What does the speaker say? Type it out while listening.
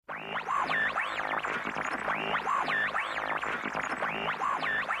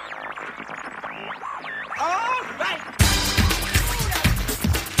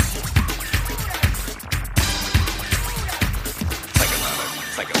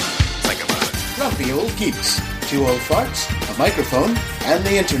grumpy old geeks, 2 old farts, a microphone, and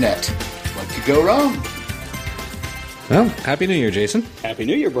the internet. What could go wrong? Well, Happy New Year, Jason. Happy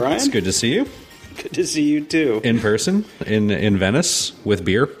New Year, Brian. It's good to see you. Good to see you, too. In person, in Venice, with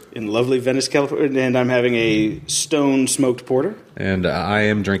beer. In lovely Venice, California, and I'm having a stone smoked porter. And I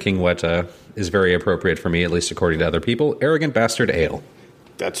am drinking what is very appropriate for me, at least according to other people, Arrogant Bastard Ale.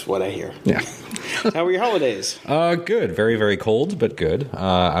 That's what I hear. Yeah. How were your holidays? Good. Very, very cold, but good.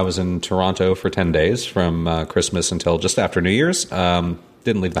 I was in Toronto for 10 days from Christmas until just after New Year's.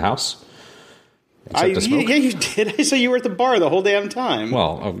 Didn't leave the house. Except to smoke. Yeah, you did. I saw you were at the bar the whole damn time.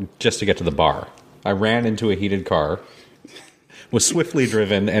 Well, just to get to the bar. I ran into a heated car, was swiftly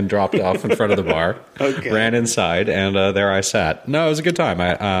driven and dropped off in front of the bar, ran inside, and there I sat. No, it was a good time.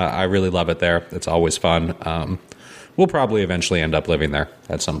 I really love it there. It's always fun. We'll probably eventually end up living there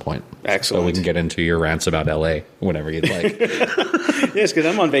at some point. Excellent. So we can get into your rants about L.A. whenever you'd like. Yes, because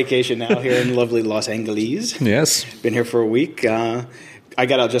I'm on vacation now here in lovely Los Angeles. Yes. Been here for a week. I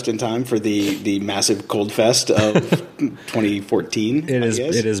got out just in time for the massive cold fest of 2014. It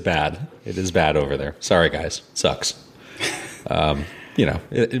is bad. It is bad over there. Sorry, guys. Sucks.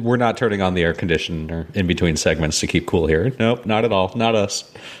 We're not turning on the air conditioner in between segments to keep cool here. Nope, not at all. Not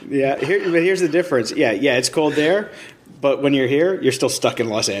us. Yeah, but here's the difference. Yeah, it's cold there, but when you're here, you're still stuck in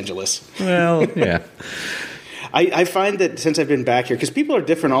Los Angeles. Well, yeah. I find that since I've been back here, because people are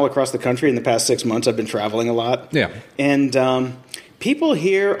different all across the country in the past 6 months, I've been traveling a lot. Yeah. And people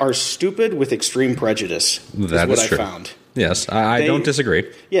here are stupid with extreme prejudice. That is what is true. I found. Yes, I don't disagree.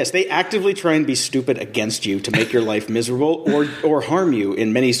 Yes, they actively try and be stupid against you to make your life miserable or harm you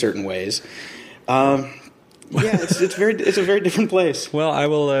in many certain ways. It's a very different place. Well, I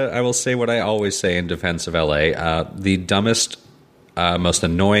will say what I always say in defense of LA. The dumbest, most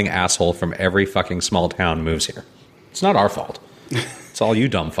annoying asshole from every fucking small town moves here. It's not our fault. It's all you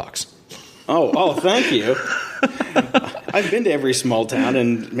dumb fucks. Oh, thank you. I've been to every small town,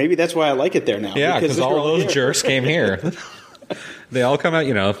 and maybe that's why I like it there now. Yeah, because all those jerks came here. They all come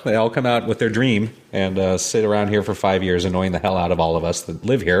out, they all come out with their dream and sit around here for 5 years, annoying the hell out of all of us that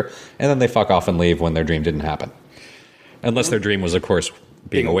live here, and then they fuck off and leave when their dream didn't happen. Unless their dream was, of course,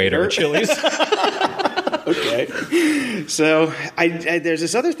 being a waiter at Chili's. Okay. So there's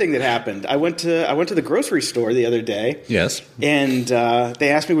this other thing that happened. I went to the grocery store the other day. Yes. And they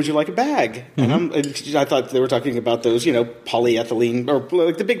asked me, "Would you like a bag?" Mm-hmm. And I thought they were talking about those, polyethylene or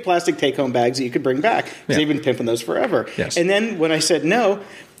like the big plastic take-home bags that you could bring back. Because they've been pimping those forever. Yes. And then when I said no,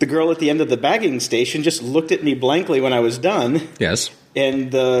 the girl at the end of the bagging station just looked at me blankly when I was done. Yes.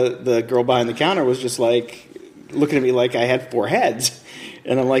 And the girl behind the counter was just like looking at me like I had 4 heads.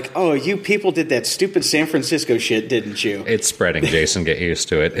 And I'm like, oh, you people did that stupid San Francisco shit, didn't you? It's spreading, Jason. Get used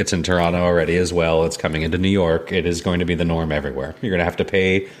to it. It's in Toronto already as well. It's coming into New York. It is going to be the norm everywhere. You're going to have to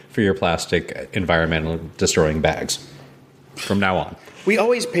pay for your plastic environmental destroying bags from now on. We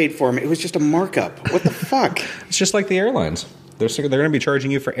always paid for them. It was just a markup. What the fuck? It's just like the airlines. They're going to be charging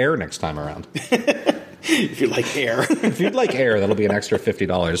you for air next time around. If you like air. If you'd like air, that'll be an extra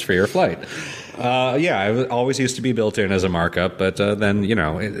 $50 for your flight. It always used to be built in as a markup, but then,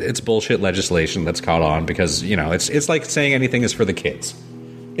 it's bullshit legislation that's caught on because, it's like saying anything is for the kids.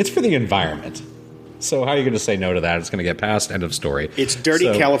 It's for the environment. So how are you going to say no to that? It's going to get passed. End of story. It's dirty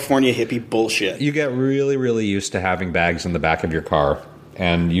California hippie bullshit. You get really, really used to having bags in the back of your car,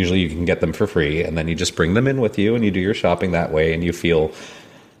 and usually you can get them for free, and then you just bring them in with you, and you do your shopping that way, and you feel...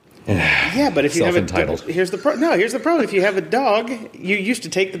 Yeah, but if you have self-entitled. Here's the problem. If you have a dog, you used to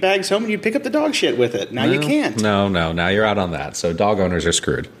take the bags home and you'd pick up the dog shit with it. Now you can't. No. Now you're out on that. So dog owners are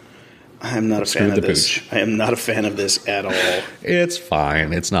screwed. I'm not a fan of this. I am not a fan of this at all. It's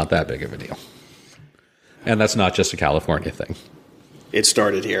fine. It's not that big of a deal. And that's not just a California thing. It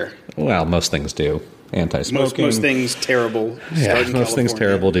started here. Well, most things do. Anti-smoking. Most things terrible start in California. Most things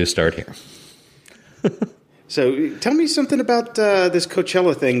terrible do start here. So tell me something about this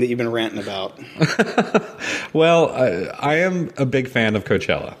Coachella thing that you've been ranting about. Well, I am a big fan of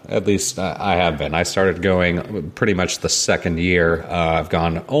Coachella. At least I have been. I started going pretty much the second year. I've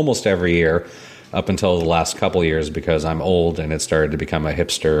gone almost every year up until the last couple years because I'm old and it started to become a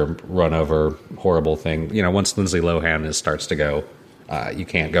hipster run-over horrible thing. Once Lindsay Lohan starts to go, you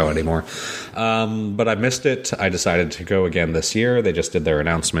can't go anymore. But I missed it. I decided to go again this year. They just did their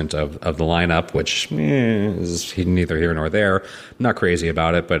announcement of the lineup, which is neither here nor there. I'm not crazy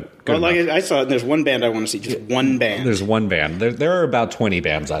about it, but good enough. I saw it, and there's one band I want to see, just one band. There's one band. There are about 20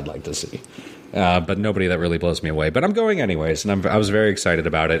 bands I'd like to see, but nobody that really blows me away. But I'm going anyways, and I was very excited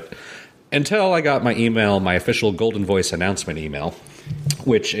about it until I got my email, my official Golden Voice announcement email,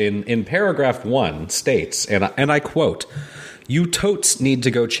 which in paragraph 1 states, and I quote, You totes need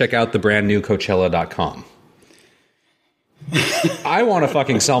to go check out the brand new Coachella.com. I want to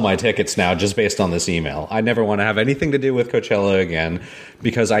fucking sell my tickets now just based on this email. I never want to have anything to do with Coachella again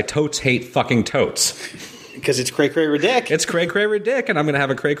because I totes hate fucking totes. Because it's cray cray ridic. It's cray cray ridic, and I'm going to have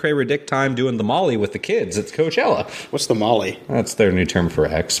a cray cray ridic time doing the Molly with the kids. It's Coachella. What's the Molly? That's their new term for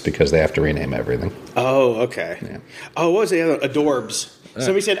X because they have to rename everything. Oh, okay. Yeah. Oh, what was the other? Adorbs.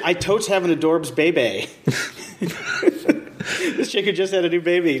 Somebody said, I totes have an Adorbs baby. This chick who just had a new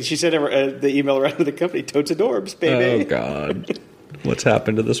baby. She sent the email around to the company, totes Adorbs baby. Oh, God. What's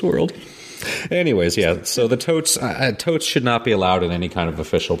happened to this world? Anyways, yeah, so the totes should not be allowed in any kind of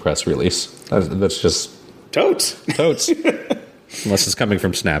official press release. That's just... Totes. Totes. Unless it's coming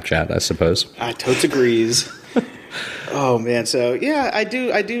from Snapchat, I suppose. Totes agrees. Oh, man. So, yeah, I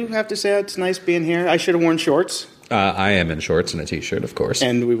do have to say it's nice being here. I should have worn shorts. I am in shorts and a T-shirt, of course.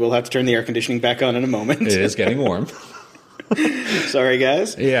 And we will have to turn the air conditioning back on in a moment. It is getting warm. Sorry,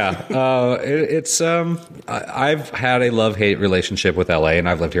 guys. Yeah. I've had a love-hate relationship with LA, and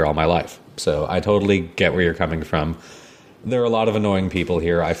I've lived here all my life. So I totally get where you're coming from. There are a lot of annoying people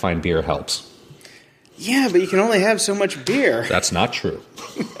here. I find beer helps. Yeah, but you can only have so much beer. That's not true.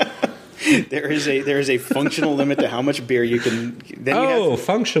 There is a functional limit to how much beer you can.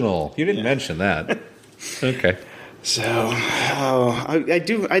 Functional. You didn't mention that. Okay. So, I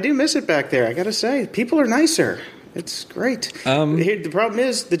do miss it back there. I got to say, people are nicer. It's great. The problem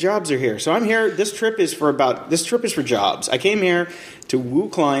is the jobs are here. So I'm here. This trip is for jobs. I came here to woo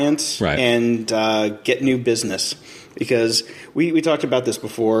clients and get new business. Because we talked about this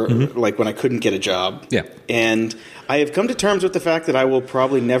before, like when I couldn't get a job. Yeah. And I have come to terms with the fact that I will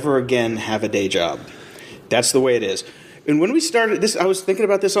probably never again have a day job. That's the way it is. And when we started this, I was thinking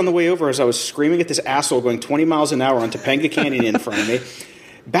about this on the way over as I was screaming at this asshole going 20 miles an hour on Topanga Canyon in front of me.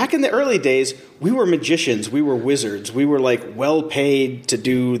 Back in the early days, we were magicians. We were wizards. We were like well paid to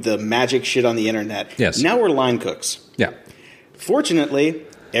do the magic shit on the internet. Yes. Now we're line cooks. Yeah. Fortunately,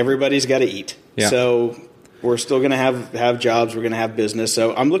 everybody's got to eat. Yeah. So we're still going to have jobs. We're going to have business.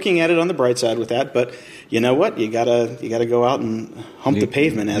 So I'm looking at it on the bright side with that. But you know what? You gotta go out and hump the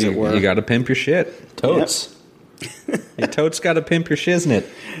pavement, as it were. You got to pimp your shit. Totes. Yep. Your totes got to pimp your shiznit.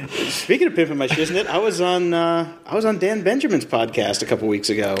 Speaking of pimping my shiznit, I was on Dan Benjamin's podcast a couple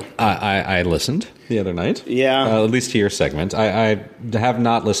weeks ago. I listened the other night. Yeah, at least to your segment. I have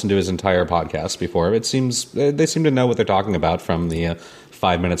not listened to his entire podcast before. It seems they seem to know what they're talking about from the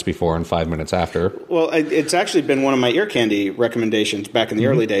 5 minutes before and 5 minutes after. Well, it's actually been one of my ear candy recommendations back in the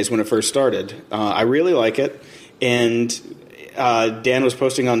early days when it first started. I really like it, and Dan was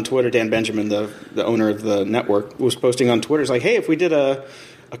posting on Twitter. Dan Benjamin, the owner of the network, was posting on Twitter. He's like, "Hey, if we did a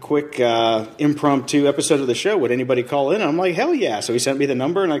quick impromptu episode of the show, would anybody call in?" And I'm like, "Hell yeah!" So he sent me the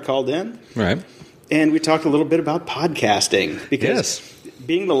number, and I called in. Right. And we talked a little bit about podcasting because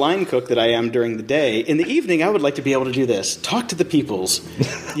being the line cook that I am during the day, in the evening I would like to be able to do this: talk to the peoples,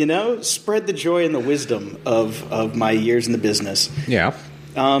 spread the joy and the wisdom of my years in the business. Yeah.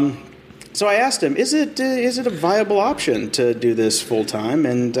 So I asked him, is it a viable option to do this full time?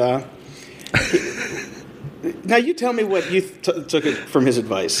 And now you tell me what you took from his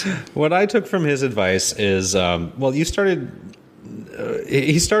advice. What I took from his advice is, he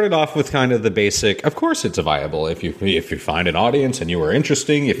started off with kind of the basic. Of course, it's viable if you find an audience and you are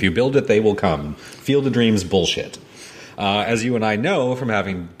interesting. If you build it, they will come. Field of Dreams bullshit. As you and I know from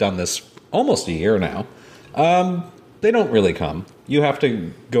having done this almost a year now. They don't really come. You have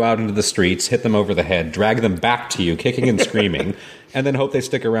to go out into the streets, hit them over the head, drag them back to you, kicking and screaming, and then hope they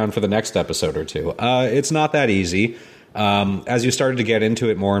stick around for the next episode or two. It's not that easy. As you started to get into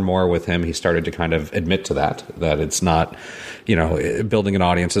it more and more with him, he started to kind of admit to that it's not, building an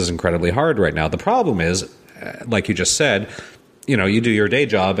audience is incredibly hard right now. The problem is, like you just said, you do your day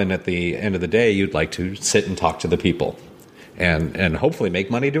job, and at the end of the day, you'd like to sit and talk to the people and hopefully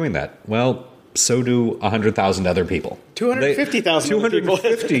make money doing that. Well, so do 100,000 other people.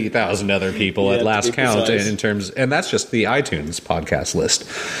 250,000 other people at last count in terms, and that's just the iTunes podcast list.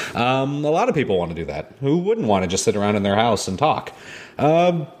 A lot of people want to do that. Who wouldn't want to just sit around in their house and talk?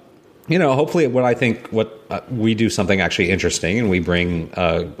 Hopefully we do something actually interesting, and we bring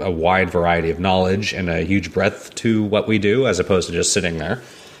a wide variety of knowledge and a huge breadth to what we do, as opposed to just sitting there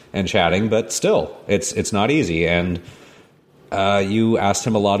and chatting. But still, it's not easy. And you asked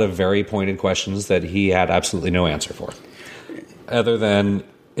him a lot of very pointed questions that he had absolutely no answer for, other than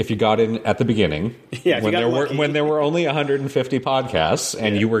if you got in at the beginning, when there were only 150 podcasts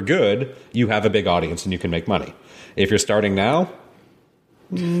and you were good, you have a big audience and you can make money. If you're starting now,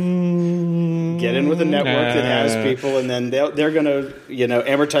 Get in with a network that has people, and then they're going to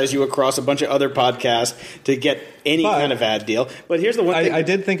amortize you across a bunch of other podcasts to get any kind of ad deal. But here's the one thing. I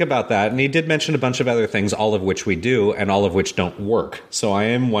did think about that, and he did mention a bunch of other things, all of which we do, and all of which don't work. So I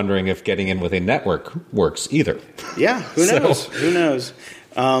am wondering if getting in with a network works either. Yeah, who knows? Who knows?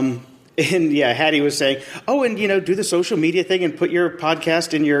 And yeah, Hattie was saying, "Oh, and do the social media thing and put your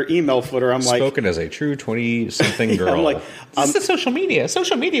podcast in your email footer." I'm like, spoken as a true 20-something girl. I'm like, this is social media.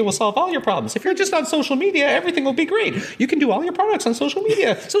 Social media will solve all your problems. If you're just on social media, everything will be great. You can do all your products on social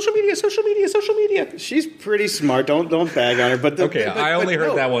media. Social media, social media, social media. She's pretty smart. Don't bag on her. But I only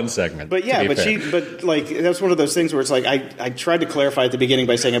heard that one segment. But yeah, that's one of those things where it's like I tried to clarify at the beginning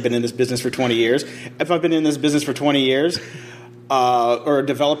by saying I've been in this business for 20 years. If I've been in this business for 20 years. Or a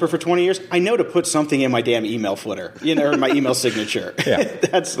developer for 20 years, I know to put something in my damn email footer, or my email signature. Yeah.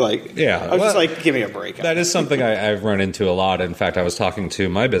 That's like, yeah. I was just like, give me a break. That is something I've run into a lot. In fact, I was talking to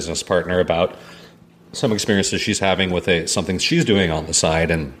my business partner about some experiences she's having with something she's doing on the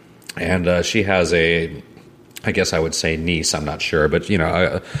side, and she has I guess I would say niece, I'm not sure, but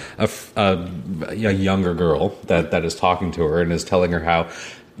a younger girl that is talking to her and is telling her how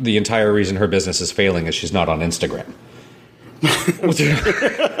the entire reason her business is failing is she's not on Instagram.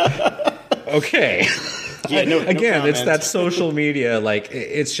 Okay. Yeah, Again, it's that social media. Like,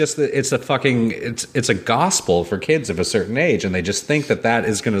 it's just it's a gospel for kids of a certain age, and they just think that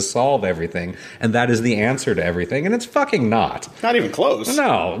is going to solve everything, and that is the answer to everything, and it's fucking not. Not even close.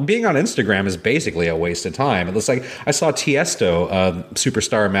 No, being on Instagram is basically a waste of time. It's like I saw Tiesto,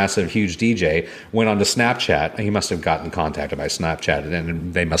 superstar, massive, huge DJ, went on to Snapchat. He must have gotten contacted by Snapchat,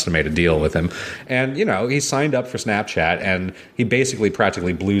 and they must have made a deal with him. And he signed up for Snapchat, and he basically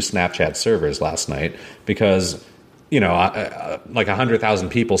practically blew Snapchat servers last night. Because, like 100,000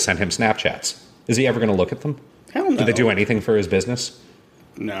 people sent him Snapchats. Is he ever going to look at them? Hell no. Did they do anything for his business?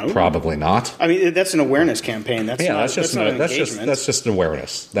 No. Probably not. I mean, that's an awareness campaign. That's just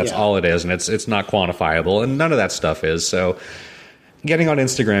awareness. That's all it is, and it's not quantifiable, and none of that stuff is. So getting on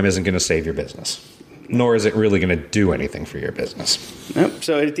Instagram isn't going to save your business. Nor is it really going to do anything for your business. Nope.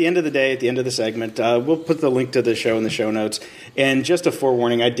 So at the end of the day, at the end of the segment, we'll put the link to the show in the show notes. And just a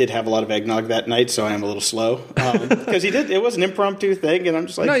forewarning, I did have a lot of eggnog that night, so I am a little slow. Because it was an impromptu thing, and I'm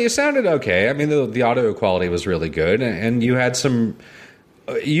just like... No, you sounded okay. I mean, the audio quality was really good, and you had some...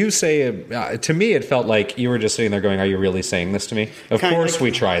 You say, to me, it felt like you were just sitting there going, are you really saying this to me? Of course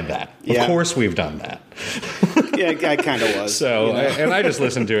we tried that. Yeah. Of course we've done that. Yeah, I kind of was. So, and I just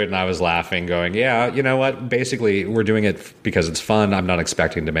listened to it and I was laughing, going, yeah, you know what? Basically, we're doing it because it's fun. I'm not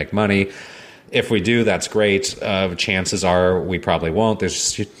expecting to make money. If we do, that's great. Chances are we probably won't.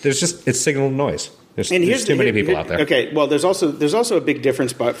 There's just it's signal noise. There's too many people out there. Okay, well, there's also a big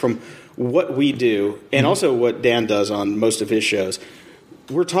difference from what we do and also what Dan does on most of his shows.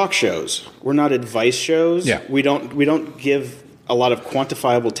 We're talk shows. We're not advice shows. Yeah. We don't give a lot of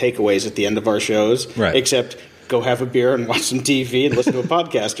quantifiable takeaways at the end of our shows, right. Except go have a beer and watch some TV and listen to a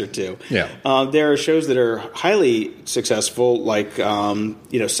podcast or two. Yeah. There are shows that are highly successful, like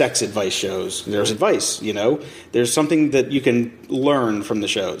sex advice shows. There's advice. There's something that you can learn from the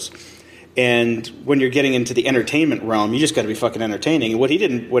shows. And when you're getting into the entertainment realm, you just got to be fucking entertaining. And what he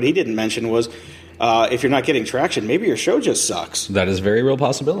didn't mention was, if you're not getting traction, maybe your show just sucks. That is a very real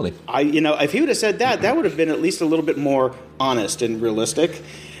possibility. If he would have said that would have been at least a little bit more honest and realistic.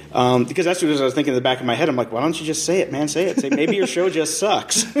 Because that's what I was thinking in the back of my head. I'm like, why don't you just say it, man? Say it. Say maybe your show just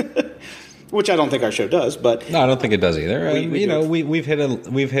sucks. Which I don't think our show does, but no, I don't think it does either. We've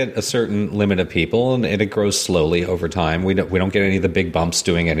hit a certain limit of people, and it grows slowly over time. We don't get any of the big bumps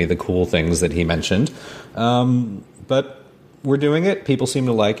doing any of the cool things that he mentioned, but we're doing it. People seem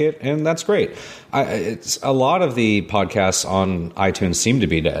to like it, and that's great. It's a lot of the podcasts on iTunes seem to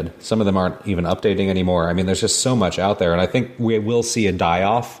be dead. Some of them aren't even updating anymore. I mean, there's just so much out there, and I think we will see a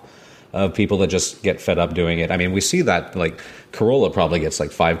die-off of people that just get fed up doing it. I mean, we see that, like, Corolla probably gets like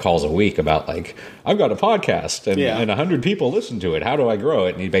 5 calls a week about, like, I've got a podcast and 100 people listen to it. How do I grow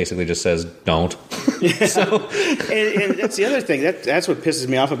it? And he basically just says, don't. Yeah. And that's the other thing. That's what pisses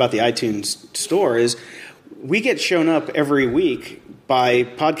me off about the iTunes store is we get shown up every week by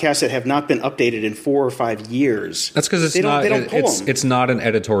podcasts that have not been updated in 4 or 5 years. That's because it's not an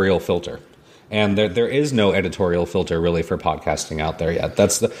editorial filter. And there is no editorial filter really for podcasting out there yet.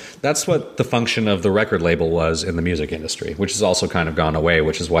 That's what the function of the record label was in the music industry, which has also kind of gone away,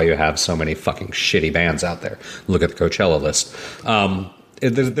 which is why you have so many fucking shitty bands out there. Look at the Coachella list.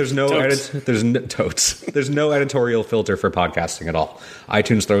 There's no editorial filter for podcasting at all.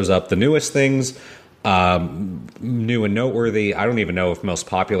 iTunes throws up the newest things. new and noteworthy. I don't even know if most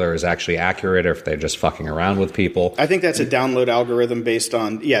popular is actually accurate or if they're just fucking around with people. I think that's a download algorithm based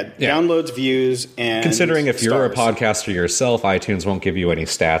on downloads, views, and considering if you're a stars. podcaster yourself, iTunes won't give you any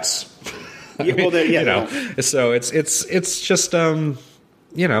stats. No. So it's just and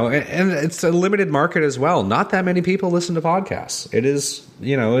it's a limited market as well. Not that many people listen to podcasts. It is,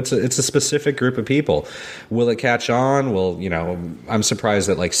 it's a specific group of people. Will it catch on? Well, I'm surprised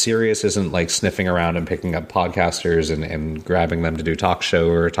that like Sirius isn't like sniffing around and picking up podcasters and grabbing them to do talk show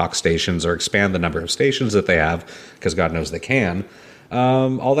or talk stations or expand the number of stations that they have, because God knows they can.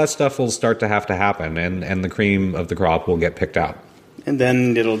 All that stuff will start to happen, and the cream of the crop will get picked out. And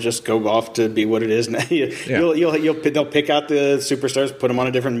then it'll just go off to be what it is now. They'll pick out the superstars, put them on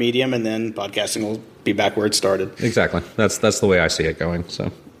a different medium, and then podcasting will be back where it started. Exactly. That's the way I see it going.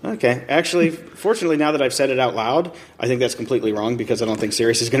 So okay, actually, fortunately, now that I've said it out loud, I think that's completely wrong because I don't think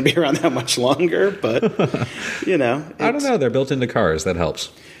Sirius is going to be around that much longer. But I don't know. They're built into cars. That helps.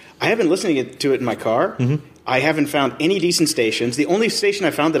 I haven't listened to it in my car. Mm-hmm. I haven't found any decent stations. The only station I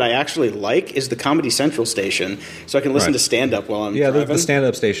found that I actually like is the Comedy Central station, so I can listen to stand-up while I'm driving. The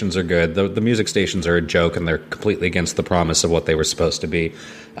stand-up stations are good. The music stations are a joke, and they're completely against the promise of what they were supposed to be.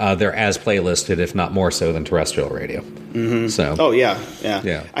 They're as playlisted, if not more so, than terrestrial radio. Mm-hmm. So, oh, yeah.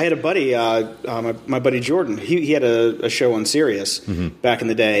 I had a buddy, my buddy Jordan. He had a show on Sirius back in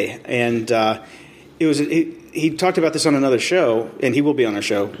the day, and he talked about this on another show, and he will be on our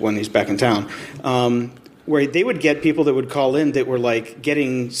show when he's back in town, where they would get people that would call in that were like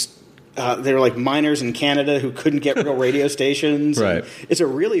getting they were like miners in Canada who couldn't get real radio stations. Right. It's a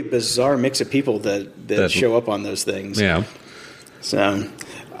really bizarre mix of people that show up on those things. Yeah. So,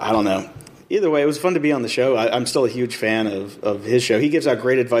 I don't know. Either way, it was fun to be on the show. I'm still a huge fan of his show. He gives out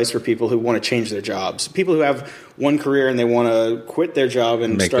great advice for people who want to change their jobs. People who have one career and they want to quit their job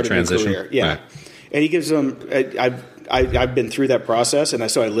and start a new career. Yeah. Right. And he gives them I've been through that process,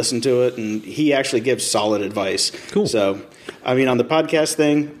 and so I listened to it, and he actually gives solid advice. Cool. So, I mean, on the podcast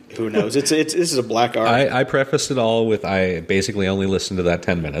thing, who knows? This is a black art. I prefaced it all with I basically only listened to that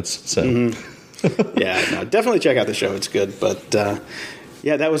 10 minutes. So, definitely check out the show. It's good. But,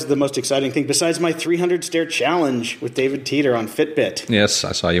 that was the most exciting thing, besides my 300-stair challenge with David Teeter on Fitbit. Yes,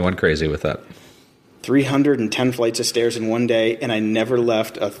 I saw you went crazy with that. 310 flights of stairs in one day, and I never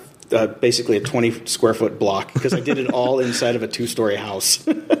left basically a 20-square-foot block because I did it all inside of a 2-story house.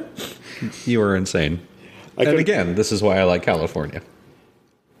 You were insane. And again, this is why I like California.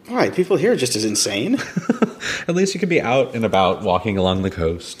 All right, people here are just as insane. At least you could be out and about walking along the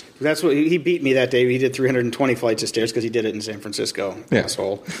coast. That's what he beat me that day. He did 320 flights of stairs because he did it in San Francisco. Yeah.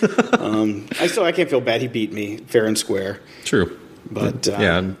 Asshole. I can't feel bad. He beat me fair and square. True. But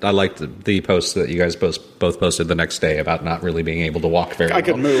I liked the post that you guys both posted the next day about not really being able to walk very well. I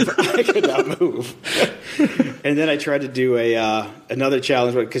couldn't move. I could not move. And then I tried to do another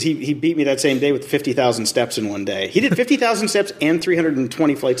challenge because he beat me that same day with 50,000 steps in one day. He did 50,000 steps and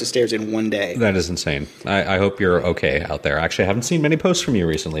 320 flights of stairs in one day. That is insane. I hope you're okay out there. Actually, I haven't seen many posts from you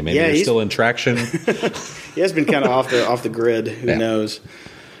recently. Maybe you're still in traction. He has been kind of off the grid. Who knows?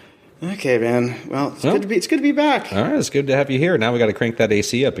 Okay, man. Well, it's good to be back. All right, it's good to have you here. Now we got to crank that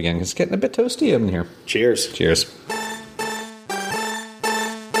AC up again. It's getting a bit toasty in here. Cheers. Cheers.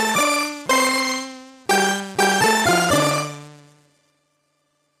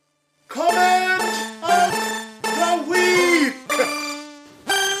 Comment of the week.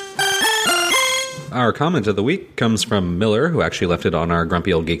 Our comment of the week comes from Miller, who actually left it on our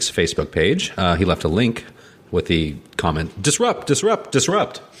Grumpy Old Geeks Facebook page. He left a link with the comment, disrupt, disrupt,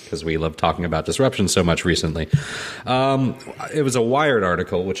 disrupt, because we love talking about disruption so much recently. It was a Wired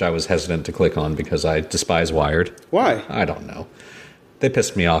article, which I was hesitant to click on because I despise Wired. Why? I don't know. They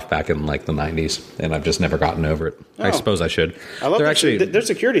pissed me off back in like the 90s, and I've just never gotten over it. Oh. I suppose I should. I love their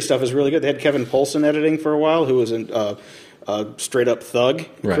security stuff is really good. They had Kevin Poulsen editing for a while, who was a straight-up thug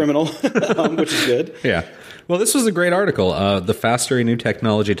criminal, which is good. Yeah. Well, this was a great article. The faster a new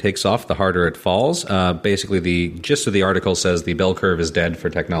technology takes off, the harder it falls. Basically, the gist of the article says the bell curve is dead for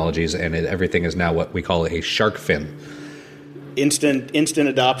technologies, and everything is now what we call a shark fin. Instant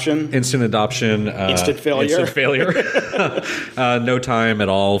adoption. Instant adoption. Instant failure. Instant failure. No time at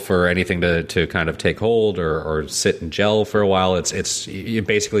all for anything to kind of take hold or sit and gel for a while. It's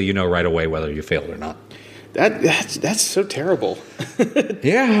basically right away whether you failed or not. That's so terrible.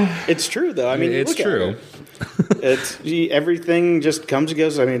 Yeah, it's true though. I mean, it's true. Everything just comes and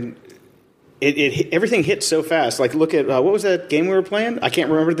goes. I mean, everything hits so fast. Like, look at what was that game we were playing? I can't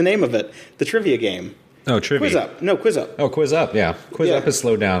remember the name of it. The trivia game. Oh, Trivy. Quiz Up. No, Quiz Up. Oh, Quiz Up, yeah. Quiz Yeah. Up has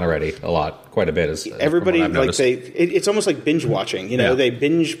slowed down already quite a bit. Everybody, from what I've like, noticed. it's almost like binge watching. You know, Yeah. they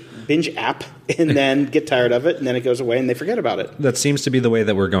binge app and then get tired of it, and then it goes away, and they forget about it. That seems to be the way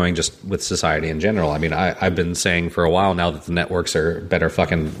that we're going just with society in general. I mean, I've been saying for a while now that the networks are better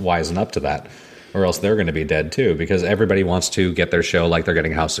fucking wisen up to that, or else they're going to be dead too, because everybody wants to get their show like they're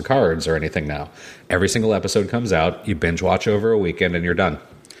getting House of Cards or anything now. Every single episode comes out, you binge watch over a weekend, and you're done.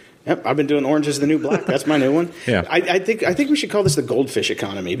 Yep, I've been doing Orange is the New Black. That's my new one. Yeah. I think we should call this the goldfish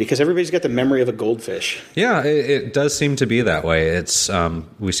economy, because everybody's got the memory of a goldfish. Yeah, it does seem to be that way. It's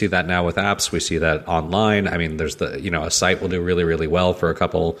we see that now with apps. We see that online. I mean, there's a site will do really, really well for a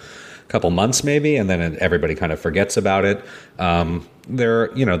couple months maybe, and then everybody kind of forgets about it.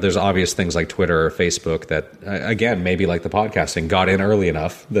 There's obvious things like Twitter or Facebook that, again, maybe like the podcasting, got in early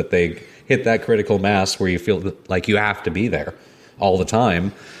enough that they hit that critical mass where you feel like you have to be there all the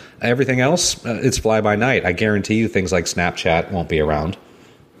time. Everything else, it's fly by night. I guarantee you things like Snapchat won't be around.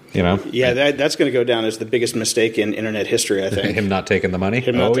 You know? Yeah, that's going to go down as the biggest mistake in internet history, I think. Him not taking the money?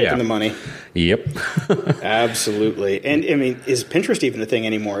 Him not taking the money. Yep. Absolutely. And, I mean, is Pinterest even a thing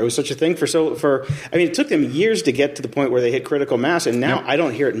anymore? It was such a thing it took them years to get to the point where they hit critical mass, and now I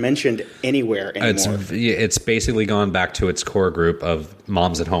don't hear it mentioned anywhere anymore. It's basically gone back to its core group of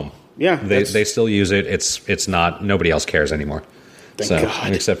moms at home. Yeah. They still use it. It's not, nobody else cares anymore. Thank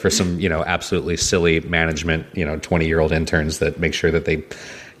God. Except for some, absolutely silly management, 20-year-old interns that make sure that they,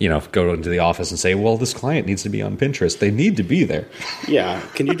 go into the office and say, well, this client needs to be on Pinterest. They need to be there. Yeah.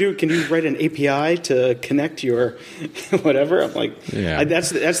 Can you write an API to connect your whatever? I'm like, yeah. That's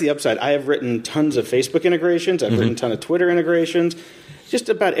the upside. I have written tons of Facebook integrations. I've written a ton of Twitter integrations. Just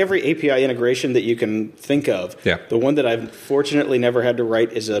about every API integration that you can think of. Yeah. The one that I've fortunately never had to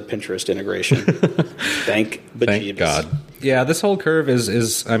write is a Pinterest integration. Thank God. Yeah, this whole curve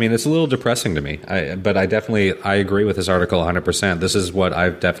is I mean, it's a little depressing to me. But I agree with this article 100%. This is what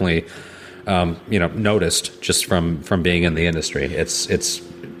I've definitely noticed just from being in the industry. It's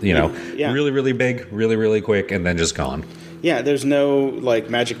really, really big, really, really quick, and then just gone. Yeah, there's no like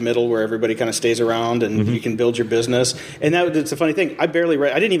magic middle where everybody kind of stays around and you can build your business. And it's a funny thing. I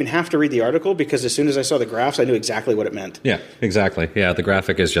didn't even have to read the article, because as soon as I saw the graphs, I knew exactly what it meant. Yeah, exactly. Yeah, the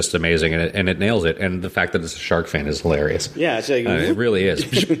graphic is just amazing, and it nails it. And the fact that it's a shark fin is hilarious. Yeah, it's like, it really is.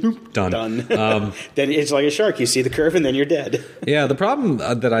 Done. Then it's like a shark. You see the curve, and then you're dead. Yeah, the problem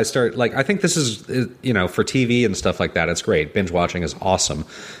that I I think this is, for TV and stuff like that, it's great. Binge watching is awesome.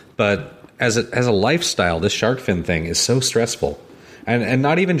 But as a lifestyle, this shark fin thing is so stressful. And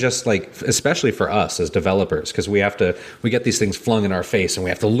not even just especially for us as developers, because we get these things flung in our face and we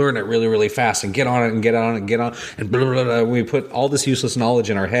have to learn it really, really fast and get on it and get on it and get on, and blah, blah, blah. We put all this useless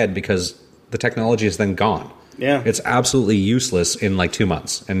knowledge in our head because the technology is then gone. Yeah. It's absolutely useless in 2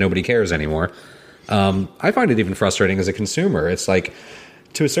 months and nobody cares anymore. I find it even frustrating as a consumer. It's like,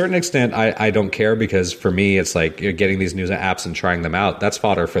 to a certain extent, I don't care, because for me, it's like you're getting these news apps and trying them out. That's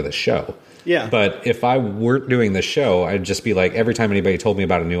fodder for the show. Yeah. But if I weren't doing the show, I'd just be like, every time anybody told me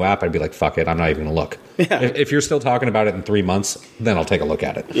about a new app, I'd be like, fuck it, I'm not even going to look. Yeah. If you're still talking about it in 3 months, then I'll take a look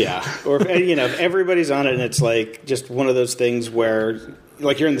at it. Yeah. Or if everybody's on it and it's like just one of those things where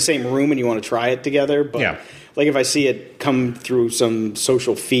like you're in the same room and you want to try it together, but yeah. Like if I see it come through some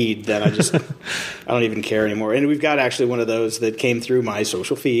social feed, then I don't even care anymore. And we've got actually one of those that came through my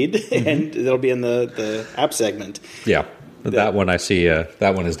social feed, and it'll be in the app segment. Yeah. That one I see.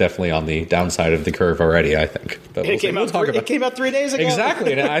 That one is definitely on the downside of the curve already, I think. But it came out 3 days ago.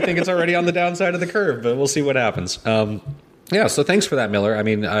 Exactly. And I think it's already on the downside of the curve, but we'll see what happens. Yeah. So thanks for that, Miller. I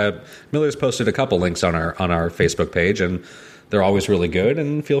mean, Miller's posted a couple links on our Facebook page, and they're always really good.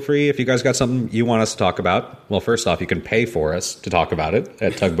 And feel free, if you guys got something you want us to talk about. Well, first off, you can pay for us to talk about it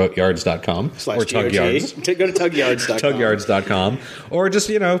at tugboatyards.com or tugyards. Go to tugyards.com. Tugyards.com. Or just,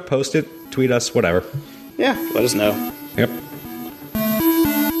 post it, tweet us, whatever. Yeah, let us know. Yep.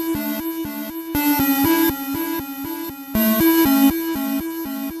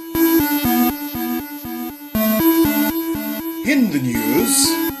 In the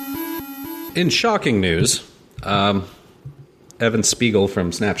news. In shocking news, Evan Spiegel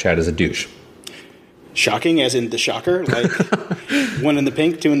from Snapchat is a douche. Shocking, as in the shocker, like one in the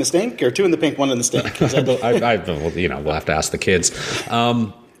pink, two in the stink, or two in the pink, one in the stink. We'll have to ask the kids.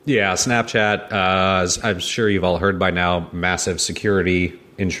 Yeah, Snapchat, as I'm sure you've all heard by now, massive security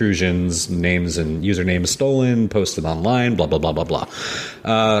intrusions, names and usernames stolen, posted online, blah, blah, blah, blah, blah.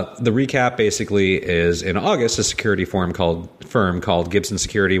 The recap basically is, in August, a security firm called Gibson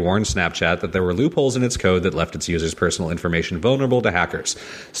Security warned Snapchat that there were loopholes in its code that left its users' personal information vulnerable to hackers.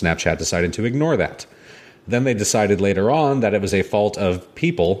 Snapchat decided to ignore that. Then they decided later on that it was a fault of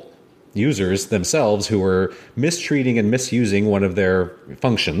people users themselves who were mistreating and misusing one of their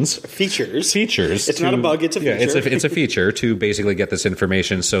functions. Features. It's not a bug, it's a feature. Yeah, it's a feature to basically get this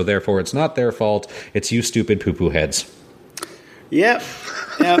information, so therefore it's not their fault. It's you stupid poo-poo heads. Yep.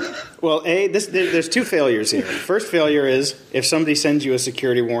 Well, there's two failures here. First failure is if somebody sends you a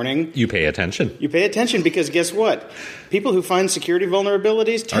security warning. You pay attention. You pay attention because guess what? People who find security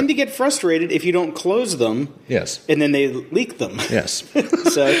vulnerabilities tend to get frustrated if you don't close them. Yes. And then they leak them. Yes.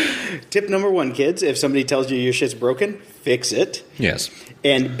 So, tip number 1, kids, if somebody tells you your shit's broken, fix it. Yes.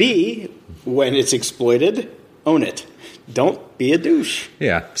 And B, when it's exploited, own it. Don't be a douche.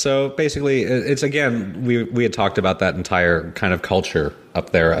 Yeah. So basically, it's again, we had talked about that entire kind of culture up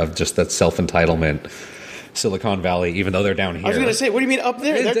there of just that self-entitlement, Silicon Valley, even though they're down here. I was going to say, what do you mean up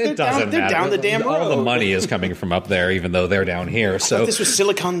there? It doesn't matter. They're down the damn road. All the money is coming from up there, even though they're down here. So this was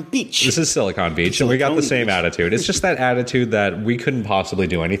Silicon Beach. This is Silicon Beach, and we got the same attitude. It's just that attitude that we couldn't possibly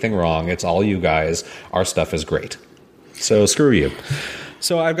do anything wrong. It's all you guys. Our stuff is great. So screw you.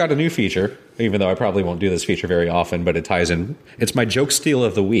 So I've got a new feature, even though I probably won't do this feature very often, but it ties in. It's my joke steal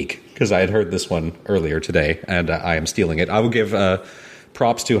of the week, because I had heard this one earlier today, and I am stealing it. I will give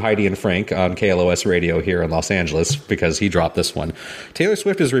props to Heidi and Frank on KLOS Radio here in Los Angeles, because he dropped this one. Taylor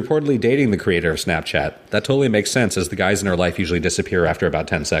Swift is reportedly dating the creator of Snapchat. That totally makes sense, as the guys in her life usually disappear after about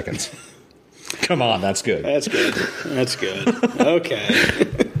 10 seconds. Come on, that's good. That's good.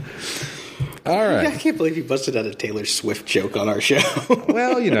 Okay. All right. I can't believe you busted out a Taylor Swift joke on our show.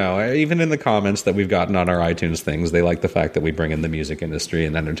 Well, even in the comments that we've gotten on our iTunes things, they like the fact that we bring in the music industry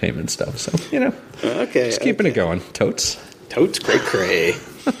and entertainment stuff. So, Okay. Just keeping it going. Totes, cray.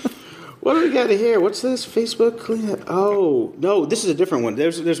 What do we got here? What's this? Facebook cleanup? Oh, no, this is a different one.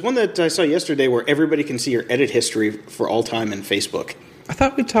 There's one that I saw yesterday where everybody can see your edit history for all time in Facebook. I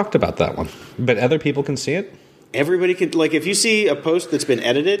thought we talked about that one, but other people can see it? Everybody can, if you see a post that's been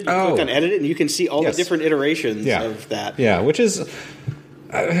edited, you click on edit it, and you can see all the different iterations of that. Yeah, which is,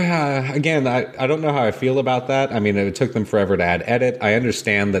 again, I don't know how I feel about that. I mean, it took them forever to add edit. I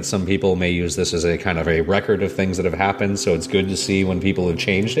understand that some people may use this as a kind of a record of things that have happened, so it's good to see when people have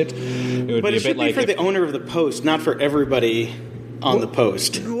changed it. But it should be for the owner of the post, not for everybody on the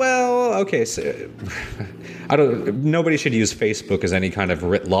post. Well, okay, so nobody should use Facebook as any kind of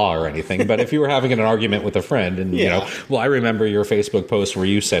writ law or anything, but if you were having an argument with a friend and, I remember your Facebook post where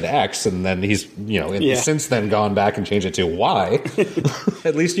you said X, and then he's, since then gone back and changed it to Y,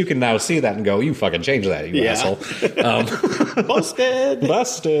 at least you can now see that and go, you fucking changed that, you asshole.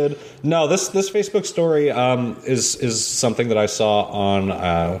 Busted. No, this Facebook story is something that I saw on,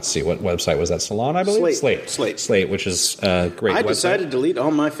 let's see, what website was that? Salon, I believe? Slate, which is a great website. I decided to delete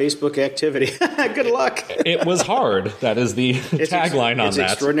all my Facebook activity. Good luck. It was hard. That is the tagline on that. It's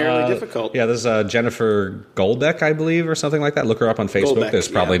extraordinarily difficult. Yeah, there's Jennifer Golbeck, I believe, or something like that. Look her up on Facebook. Golbeck, there's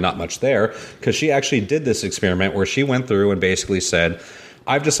probably not much there, because she actually did this experiment where she went through and basically said,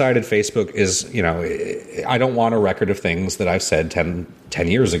 I've decided Facebook is, I don't want a record of things that I've said 10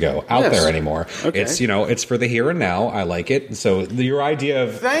 years ago out there anymore. Okay. It's, it's for the here and now. I like it. So your idea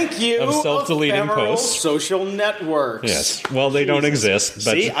of self-deleting posts. Social networks. Yes. Well, they don't exist.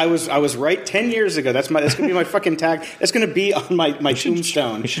 But see, I was right 10 years ago. That's going to be my fucking tag. That's going to be on my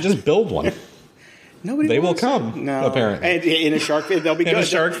tombstone. You should just build one. They will come, no. apparently. In a shark fin, they'll be in good. A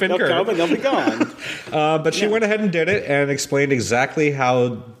shark fin curve. They'll come and they'll be gone. But she went ahead and did it and explained exactly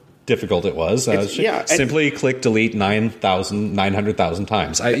how difficult it was. Simply click delete 900,000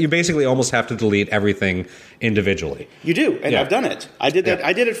 times. You basically almost have to delete everything individually. You do, and I've done it. I did that. Yeah.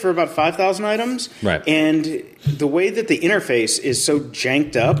 I did it for about 5,000 items. Right. And the way that the interface is so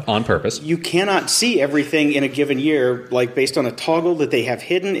janked up. On purpose. You cannot see everything in a given year, based on a toggle that they have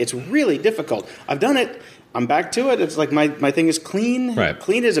hidden. It's really difficult. I've done it. I'm back to it. It's like my thing is clean. Right.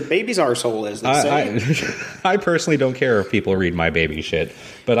 Clean as a baby's arsehole, as they say. I personally don't care if people read my baby shit,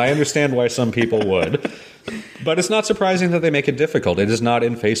 but I understand why some people would. But it's not surprising that they make it difficult. It is not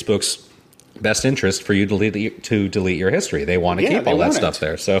in Facebook's best interest for you to delete your history. They want to keep all that stuff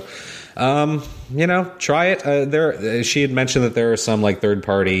there. So, try it. She had mentioned that there are some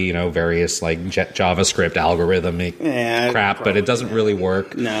third-party, various JavaScript algorithmic crap, but it doesn't really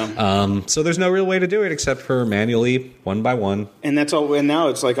work. No. So there's no real way to do it except for manually, one by one. And that's all. And now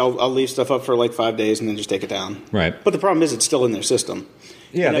it's I'll leave stuff up for 5 days and then just take it down. Right. But the problem is it's still in their system.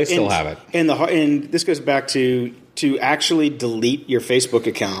 Yeah, they still have it. And this goes back to actually delete your Facebook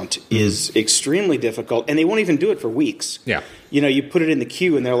account is extremely difficult, and they won't even do it for weeks. Yeah. You put it in the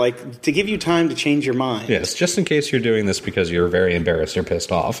queue, and they're like, to give you time to change your mind. Yes, just in case you're doing this because you're very embarrassed or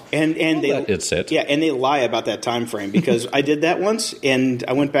pissed off. And they let it sit. Yeah, and they lie about that time frame, because I did that once, and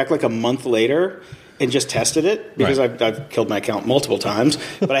I went back a month later, and just tested it because Right. I've killed my account multiple times,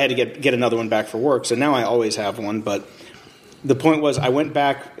 but I had to get another one back for work. So now I always have one. But the point was, I went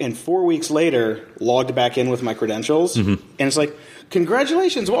back and 4 weeks later logged back in with my credentials, and it's like,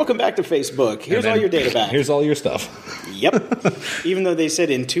 congratulations, welcome back to Facebook. Here's all your data back. Here's all your stuff. Yep. Even though they said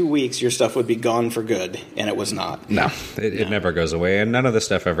in 2 weeks your stuff would be gone for good, and it was not. No, it never goes away, and none of this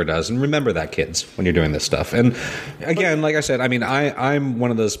stuff ever does. And remember that, kids, when you're doing this stuff. And again, like I said, I mean, I'm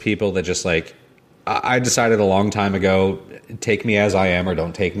one of those people that just like, I decided a long time ago, take me as I am or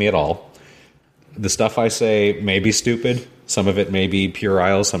don't take me at all. The stuff I say may be stupid. Some of it may be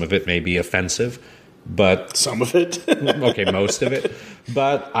puerile. Some of it may be offensive. But some of it. okay, most of it.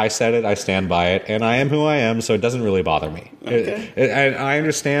 But I said it, I stand by it, and I am who I am, so it doesn't really bother me. Okay. And I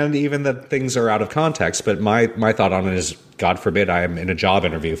understand even that things are out of context, but my thought on it is, God forbid I am in a job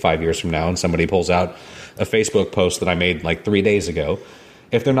interview 5 years from now and somebody pulls out a Facebook post that I made like 3 days ago.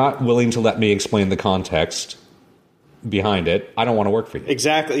 If they're not willing to let me explain the context behind it, I don't want to work for you.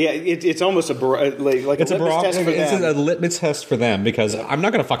 Exactly. Yeah, it's almost a litmus test for it's them. a litmus test for them because I'm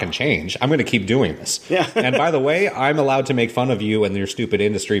not going to fucking change. I'm going to keep doing this. Yeah. And by the way, I'm allowed to make fun of you and your stupid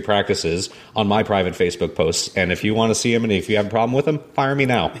industry practices on my private Facebook posts. And if you want to see them and if you have a problem with them, fire me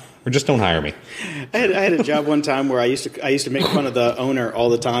now. Or just don't hire me. I had a job one time where I used to make fun of the owner all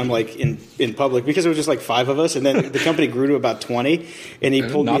the time, like in public, because it was just like 5 of us, and then the company grew to about 20, and he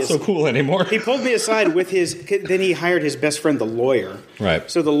pulled Not me so cool anymore. He pulled me aside with then he hired his best friend, the lawyer. Right.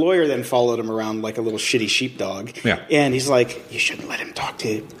 So the lawyer then followed him around like a little shitty sheepdog. Yeah. And he's like, you shouldn't let him talk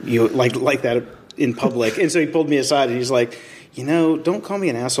to you like that in public. And so he pulled me aside, and he's like, don't call me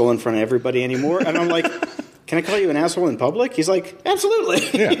an asshole in front of everybody anymore. And I'm like, can I call you an asshole in public? He's like,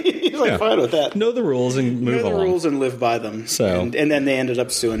 absolutely. Yeah. He's like, fine with that. Know the rules and move Know the along. rules and live by them. So- and then they ended up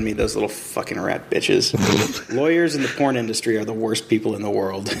suing me, those little fucking rat bitches. Lawyers in the porn industry are the worst people in the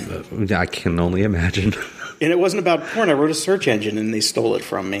world. I can only imagine. And it wasn't about porn. I wrote a search engine, and they stole it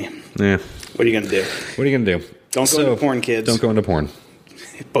from me. Yeah. What are you going to do? What are you going to do? Don't go into porn, kids. Don't go into porn.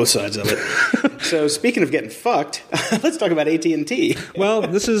 Both sides of it. So speaking of getting fucked, let's talk about AT&T. Well,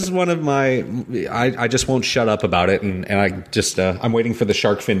 this is one of my. I just won't shut up about it, and I just I'm waiting for the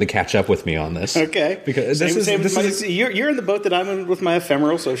shark fin to catch up with me on this. Okay, because same this with is you're in the boat that I'm in with my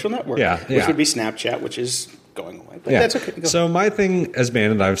ephemeral social network. Which would be Snapchat, which is going away. But that's okay. Go. So my thing has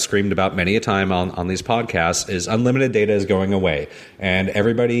been, and I've screamed about many a time on these podcasts, is unlimited data is going away. And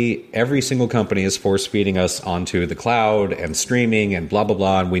every single company is force feeding us onto the cloud and streaming and blah, blah,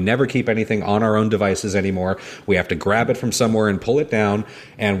 blah. And we never keep anything on our own devices anymore. We have to grab it from somewhere and pull it down.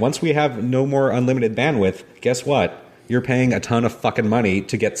 And once we have no more unlimited bandwidth, guess what? You're paying a ton of fucking money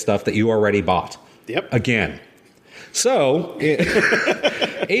to get stuff that you already bought. Yep. Again. So,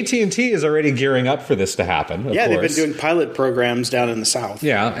 AT&T is already gearing up for this to happen. Of they've course. been doing pilot programs down in the South.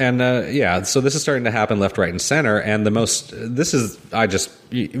 Yeah, and so this is starting to happen left, right, and center. And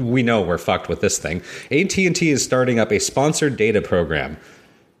we know we're fucked with this thing. AT&T is starting up a sponsored data program.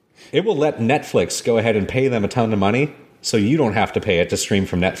 It will let Netflix go ahead and pay them a ton of money, so you don't have to pay it to stream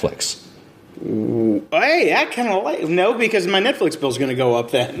from Netflix. Hey, I kind of like because my Netflix bill's going to go up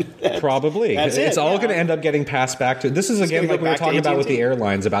then. Probably. That's It's all yeah. going to end up getting passed back to. This is again gonna like go we were back to talking about with AT&T. the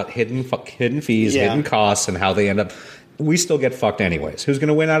airlines about hidden fees, Yeah. hidden costs, and how they end up. We still get fucked anyways. Who's going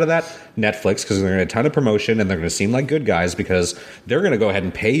to win out of that? Netflix, because they're going to get a ton of promotion and they're going to seem like good guys because they're going to go ahead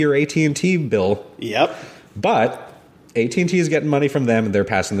and pay your AT&T bill. Yep. But AT&T is getting money from them and they're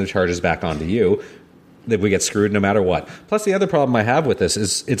passing the charges back on to you. That we get screwed no matter what. Plus, the other problem I have with this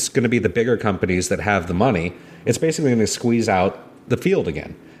is it's going to be the bigger companies that have the money. It's basically going to squeeze out the field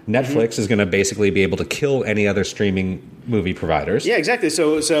again. Netflix is going to basically be able to kill any other streaming movie providers. Yeah, exactly.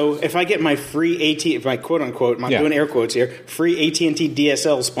 So if I get my free my quote unquote, I'm doing air quotes here, free AT&T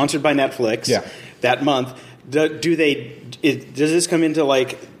DSL sponsored by Netflix that month, does this come into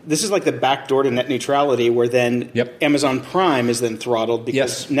like? This is like the back door to net neutrality where then Amazon Prime is then throttled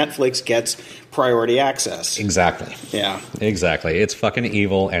because Netflix gets priority access. Exactly. Yeah. Exactly. It's fucking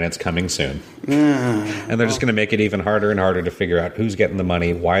evil and it's coming soon. And they're just going to make it even harder and harder to figure out who's getting the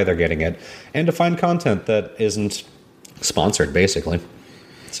money, why they're getting it, and to find content that isn't sponsored, basically.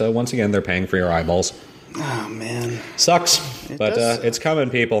 So once again, they're paying for your eyeballs. Oh, man. Sucks. But it's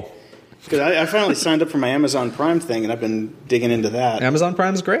coming, people. Because I finally signed up for my Amazon Prime thing, and I've been digging into that. Amazon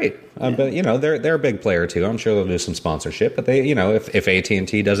Prime's great. But they're a big player too. I'm sure they'll do some sponsorship. But they, if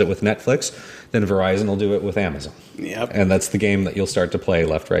AT&T does it with Netflix, then Verizon will do it with Amazon. Yep. And that's the game that you'll start to play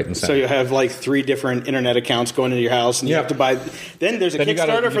left, right, and center. So you have like 3 different internet accounts going into your house, and you have to buy. Then there's a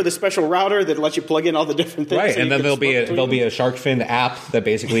Kickstarter for the special router that lets you plug in all the different things. Right, and then there'll be a Shark Fin app that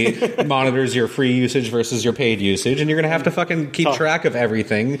basically monitors your free usage versus your paid usage, and you're going to have to fucking keep track of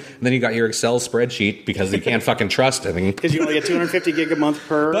everything. And then you got your Excel spreadsheet because you can't fucking trust anything. Because you only get 250 gig a month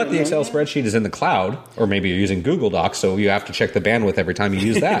per. But the Excel spreadsheet is in the cloud, or maybe you're using Google Docs, so you have to check the bandwidth every time you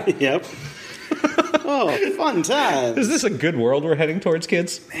use that. Yep. Oh, fun time. Is this a good world we're heading towards,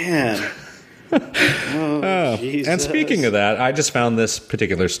 kids? Man. Oh, Jesus. And speaking of that, I just found this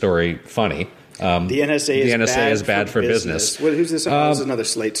particular story funny. The NSA is bad for business. Who's this? This is another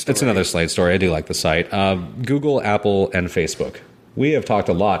Slate story. It's another Slate story. I do like the site. Google, Apple, and Facebook. We have talked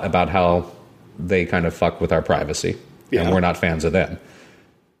a lot about how they kind of fuck with our privacy, and we're not fans of them.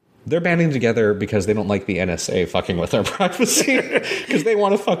 They're banding together because they don't like the NSA fucking with our privacy because they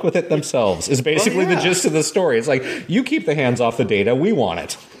want to fuck with it themselves is basically the gist of the story. It's like, you keep the hands off the data. We want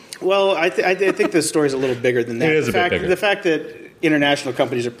it. Well, I think the story's a little bigger than that. It is a bit bigger. The fact that international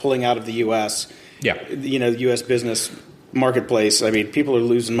companies are pulling out of the U.S., the U.S. business marketplace, I mean, people are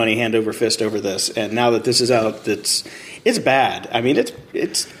losing money hand over fist over this. And now that this is out, it's bad. I mean,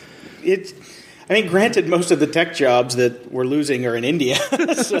 I mean, granted, most of the tech jobs that we're losing are in India,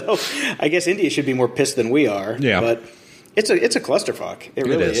 so I guess India should be more pissed than we are. Yeah. But it's a clusterfuck. It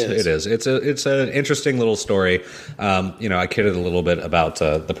really is. It is. It's an interesting little story. I kidded a little bit about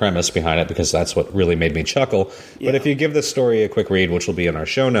the premise behind it because that's what really made me chuckle. Yeah. But if you give this story a quick read, which will be in our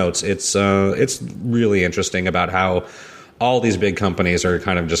show notes, it's really interesting about how all these big companies are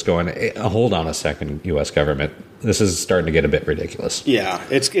kind of just going, hey, hold on a second, U.S. government. This is starting to get a bit ridiculous. Yeah.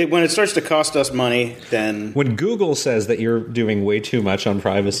 When it starts to cost us money, then... When Google says that you're doing way too much on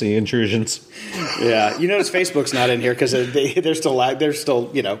privacy intrusions... Yeah. You notice Facebook's not in here because they're still, No,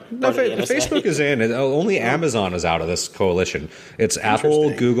 Facebook is in. Only Amazon is out of this coalition. It's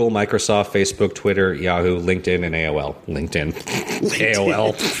Apple, Google, Microsoft, Facebook, Twitter, Yahoo, LinkedIn, and AOL. LinkedIn.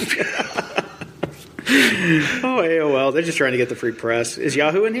 AOL. Oh, AOL. They're just trying to get the free press. Is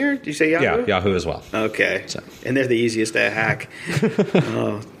Yahoo in here? Did you say Yahoo? Yeah, Yahoo as well. Okay. So. And they're the easiest to hack.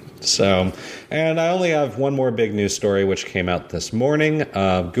 So, and I only have one more big news story, which came out this morning.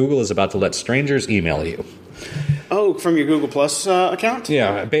 Google is about to let strangers email you. Oh, from your Google Plus account?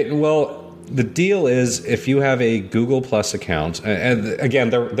 Yeah. Well, the deal is if you have a Google Plus account, and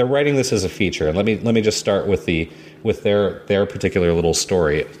again, they're writing this as a feature. And let me just start with their particular little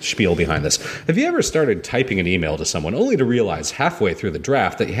story spiel behind this. Have you ever started typing an email to someone only to realize halfway through the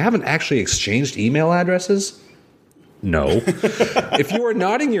draft that you haven't actually exchanged email addresses? No. If you are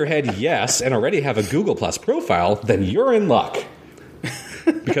nodding your head yes and already have a Google Plus profile, then you're in luck.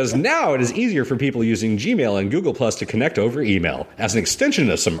 Because now it is easier for people using Gmail and Google Plus to connect over email. As an extension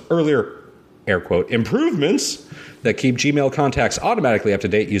of some earlier, air quote, improvements that keep Gmail contacts automatically up to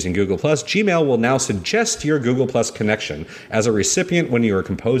date using Google Plus, Gmail will now suggest your Google Plus connection as a recipient when you are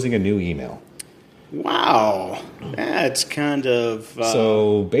composing a new email. Wow. That's kind of...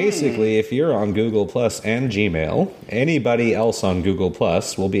 So basically, if you're on Google Plus and Gmail, anybody else on Google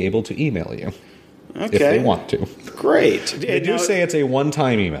Plus will be able to email you. Okay. If they want to. Great. They do say it's a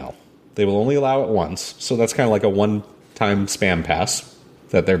one-time email. They will only allow it once. So that's kind of like a one-time spam pass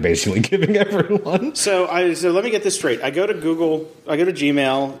that they're basically giving everyone. So let me get this straight. I go to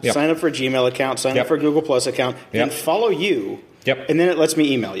Gmail, sign up for a Gmail account, sign up for a Google Plus account, and follow you. Yep. And then it lets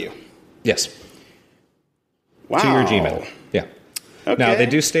me email you. Yes. Wow. To your Gmail. Yeah. Okay. Now, they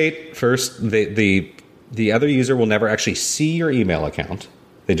do state first, the other user will never actually see your email account.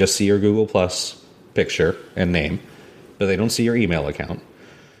 They just see your Google Plus picture and name, but they don't see your email account.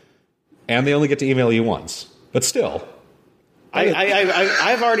 And they only get to email you once. But still...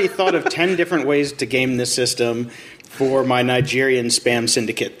 I've already thought of 10 different ways to game this system for my Nigerian spam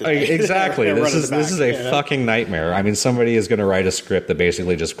syndicate. Exactly. This is a fucking nightmare. I mean, somebody is going to write a script that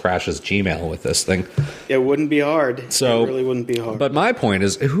basically just crashes Gmail with this thing. It wouldn't be hard. It really wouldn't be hard. But my point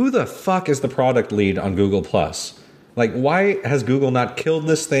is, who the fuck is the product lead on Google Plus? Like, why has Google not killed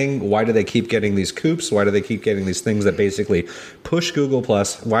this thing? Why do they keep getting these coups? Why do they keep getting these things that basically push Google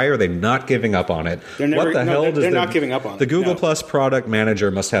Plus? Why are they not giving up on it? They're not giving up on it. The Google Plus product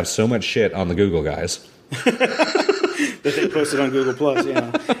manager must have so much shit on the Google guys. That they posted on Google Plus,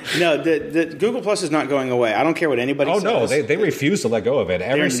 yeah. No, the Google Plus is not going away. I don't care what anybody says. Oh, no, they refuse to let go of it.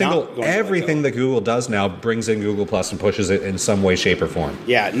 Everything that Google does now brings in Google Plus and pushes it in some way, shape, or form.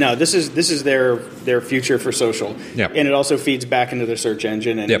 Yeah, no, this is their future for social. Yep. And it also feeds back into their search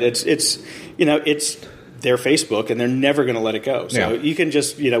engine. And it's their Facebook, and they're never going to let it go. So you can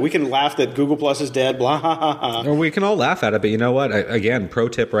just, we can laugh that Google Plus is dead, blah, ha, ha, ha. Or we can all laugh at it, but you know what? Again, pro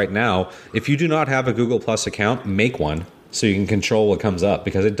tip right now, if you do not have a Google Plus account, make one so you can control what comes up,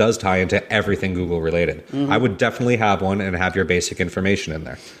 because it does tie into everything Google related. I would definitely have one and have your basic information in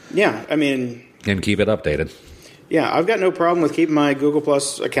there. Yeah, I mean... And keep it updated. Yeah, I've got no problem with keeping my Google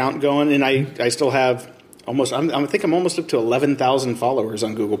Plus account going, and I still have almost, I think I'm almost up to 11,000 followers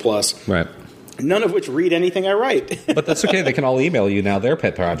on Google Plus. Right. None of which read anything I write. But that's okay. They can all email you now their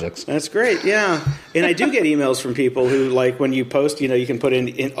pet projects. That's great, yeah. And I do get emails from people who, like, when you post, you can put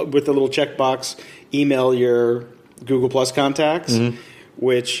in with the little checkbox, email your Google Plus contacts,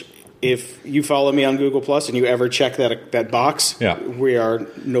 which if you follow me on Google Plus and you ever check that box, we are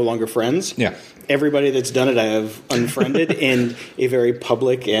no longer friends. Yeah. Everybody that's done it, I have unfriended in a very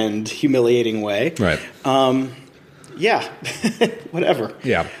public and humiliating way. Right. Yeah. Whatever.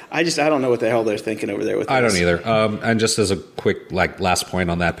 Yeah. I don't know what the hell they're thinking over there with this. I don't either. And just as a quick, last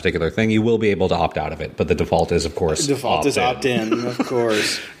point on that particular thing, you will be able to opt out of it, but the default is, of course, the default is opt-in, of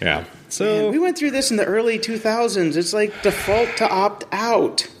course. Yeah. So man, we went through this in the early 2000s. It's like default to opt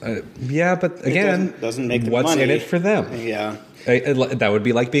out. Yeah, but again, it doesn't make the what's money. in it for them? Yeah. That would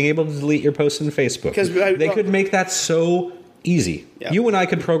be like being able to delete your posts on Facebook. Because they could make that so easy. Yeah. You and I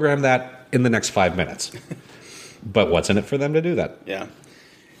could program that in the next 5 minutes. But what's in it for them to do that? Yeah.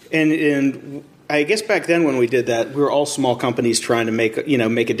 And I guess back then when we did that, we were all small companies trying to make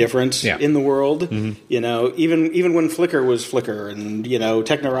a difference in the world. Even when Flickr was Flickr, and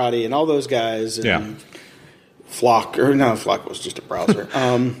Technorati and all those guys, and Flock was just a browser.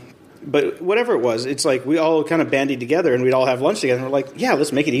 But whatever it was, it's like we all kind of bandied together and we'd all have lunch together. And we're like, yeah,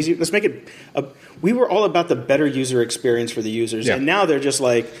 let's make it easy. Let's make it. We were all about the better user experience for the users, and now they're just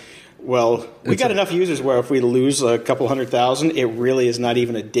like, well, we got enough users where if we lose a couple 100,000, it really is not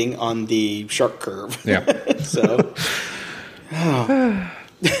even a ding on the sharp curve. Yeah. So, I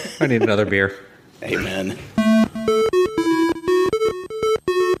need another beer. Amen.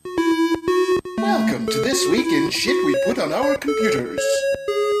 Welcome to This Week in Shit We Put on Our Computers.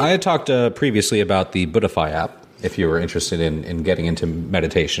 I had talked previously about the Buddhify app, if you were interested in getting into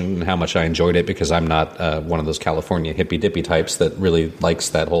meditation, and how much I enjoyed it, because I'm not one of those California hippy-dippy types that really likes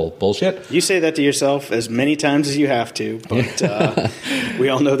that whole bullshit. You say that to yourself as many times as you have to, but we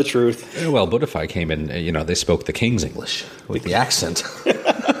all know the truth. Well, Buddhify came in, they spoke the King's English with the accent,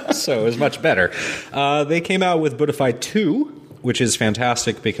 so it was much better. They came out with Buddhify 2, which is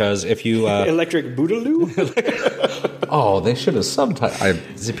fantastic because if you... Electric Boogaloo? Oh, they should have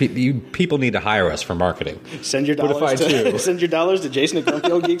subtitled. People need to hire us for marketing. Send your dollars to Jason at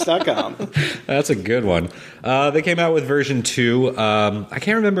GrumpyOldGeeks.com. That's a good one. They came out with version 2. I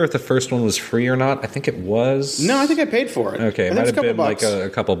can't remember if the first one was free or not. I think it was. No, I think I paid for it. Okay, it might have been like a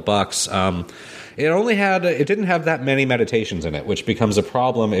couple bucks. It didn't have that many meditations in it, which becomes a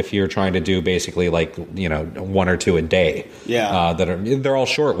problem if you're trying to do basically one or two a day. Yeah. They're all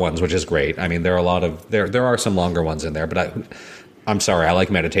short ones, which is great. I mean, there are some longer ones in there, but I'm sorry, I like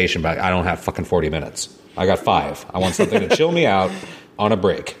meditation, but I don't have fucking 40 minutes. I got 5. I want something to chill me out on a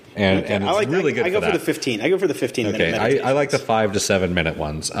break. And it's really good. I go for the 15. I go for the 15 minute meditations. I like the 5 to 7 minute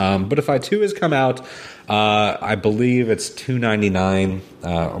ones. But if I2 has come out, I believe it's $2.99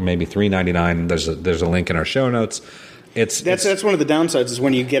 or maybe $3.99. There's a link in our show notes. That's one of the downsides is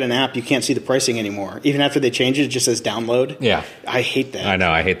when you get an app, you can't see the pricing anymore. Even after they change it, it just says download. Yeah. I hate that. I know.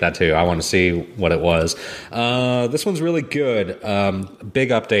 I hate that too. I want to see what it was. This one's really good. Big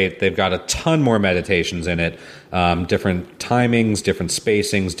update. They've got a ton more meditations in it. Different timings, different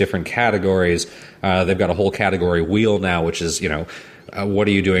spacings, different categories. They've got a whole category wheel now, which is, what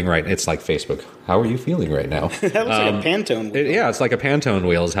are you doing right? It's like Facebook. How are you feeling right now? That looks like a Pantone wheel. It's like a Pantone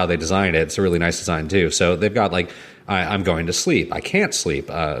wheel is how they designed it. It's a really nice design too. So they've got I'm going to sleep. I can't sleep.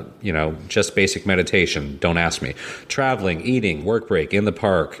 Just basic meditation. Don't ask me. Traveling, eating, work break, in the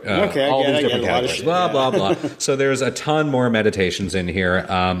park. All these different categories. Blah, blah, blah. So there's a ton more meditations in here.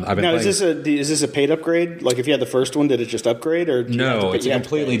 Is this a paid upgrade? Like if you had the first one, did it just upgrade? Or no, it's a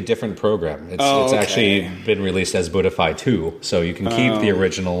completely different program. It's actually been released as Buddhify 2. So you can keep the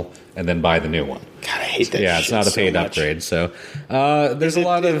original and then buy the new one. God, I hate that. Yeah, it's not a paid upgrade. So there's a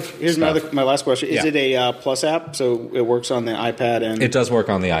lot of. Here's my last question: is it a Plus app? So it works on the iPad and it does work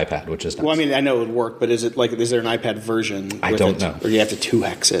on the iPad, which is nice. Well, I mean, I know it would work, but is there an iPad version? I don't know, or you have to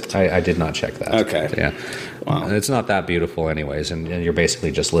 2x it. I did not check that. Okay, yeah, wow, it's not that beautiful, anyways, and you're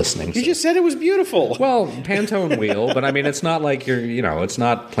basically just listening. You just said it was beautiful. Well, Pantone wheel, but I mean, it's not like it's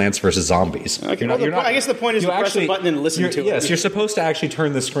not Plants vs Zombies. Okay, I guess the point is to press a button and listen to it. Yes, you're supposed to actually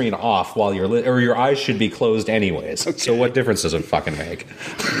turn the screen off while you're your eyes should be closed anyways. Okay. So what difference does it fucking make?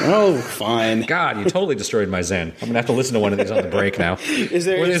 Oh, fine. God, you totally destroyed my zen. I'm going to have to listen to one of these on the break now. Is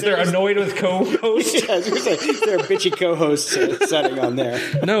there annoyed with co-host? Yeah, I was going to say, is there a bitchy co-host setting on there?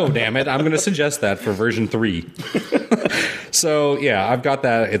 No, damn it. I'm going to suggest that for version 3. So, yeah, I've got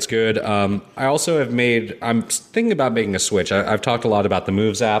that. It's good. I also I'm thinking about making a switch. I've talked a lot about the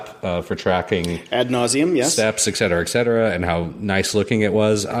Moves app for tracking ad nauseum, yes, steps, et cetera, and how nice looking it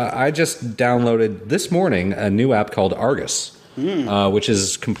was. I just downloaded this morning a new app called Argus, which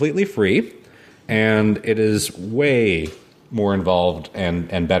is completely free, and it is way more involved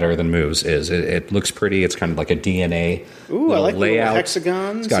and better than Moves is. It looks pretty. It's kind of like a DNA I like layout. The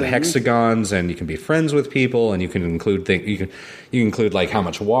hexagons. It's got hexagons, and you can be friends with people, and you can include things. You can include like how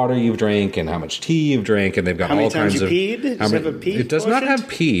much water you've drank and how much tea you've drank, and they've got all kinds of. How many times you peed? Does it have a pee? It does not have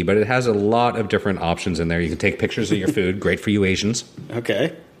pee, but it has a lot of different options in there. You can take pictures of your food. Great for you Asians.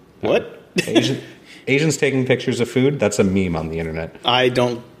 Okay. What? Asians taking pictures of food? That's a meme on the internet. I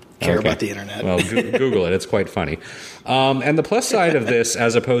don't care about the internet. Well, Google it. It's quite funny. And the plus side of this,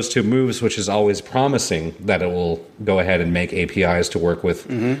 as opposed to Moves, which is always promising that it will go ahead and make APIs to work with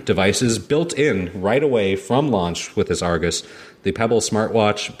devices, built in right away from launch with this Argus, the Pebble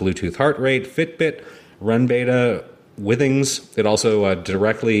smartwatch, Bluetooth heart rate, Fitbit, Run Beta, Withings. It also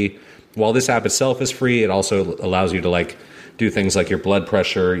directly, while this app itself is free, it also allows you to like do things like your blood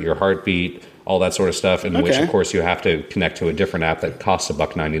pressure, your heartbeat, all that sort of stuff, in which, of course, you have to connect to a different app that costs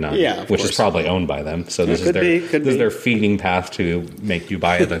 $1.99, which is probably owned by them. So this is their feeding path to make you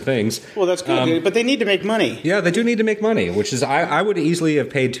buy other things. Well, that's good, but they need to make money. Yeah, they do need to make money, which is I would easily have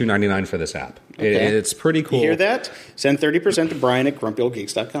paid $2.99 for this app. Okay. It's pretty cool. You hear that? Send 30% to Brian at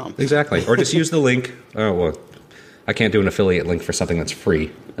grumpyoldgeeks.com. Exactly. Or just use the link. Oh, well, I can't do an affiliate link for something that's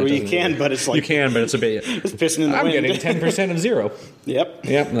free. Well, you can, but it's like... You can, but it's a bit... It's pissing in the wind. I'm getting 10% of zero. Yep.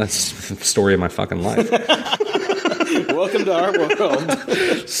 That's the story of my fucking life. Welcome to our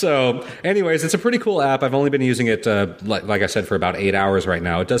world. So, anyways, it's a pretty cool app. I've only been using it, like I said, for about 8 hours right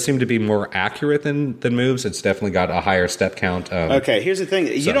now. It does seem to be more accurate than Moves. It's definitely got a higher step count. Okay, here's the thing.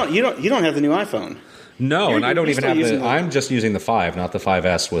 You don't have the new iPhone. No, and I don't even have I'm just using the 5, not the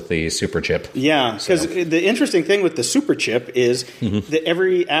 5S with the super chip. Yeah, because the interesting thing with the super chip is that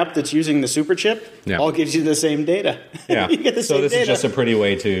every app that's using the super chip all gives you the same data. Yeah, you get the same this data. is just a pretty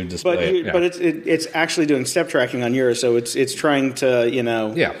way to display it. But it's actually doing step tracking on yours, so it's trying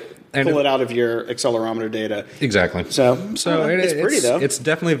to pull it out of your accelerometer data. Exactly. So it's pretty though. It's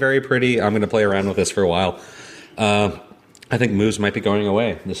definitely very pretty. I'm going to play around with this for a while. I think Moves might be going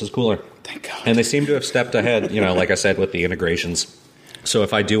away. This is cooler. Thank God. And they seem to have stepped ahead, like I said, with the integrations. So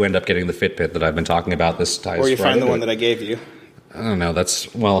if I do end up getting the Fitbit that I've been talking about, this ties or you right find the into one that I gave you. I don't know.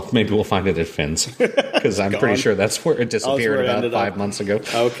 Maybe we'll find it at Finn's, because I'm pretty sure that's where it disappeared about 5 months ago.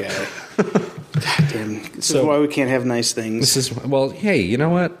 Okay. God damn. This is why we can't have nice things. Hey, you know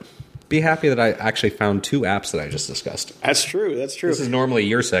what? Be happy that I actually found 2 apps that I just discussed. That's true. This is normally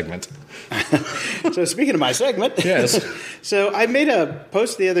your segment. So speaking of my segment, yes. So I made a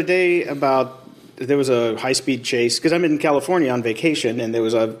post the other day about there was a high-speed chase, because I'm in California on vacation, and there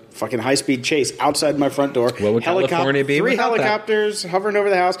was a fucking high-speed chase outside my front door. What would California be 3 without helicopters hovering over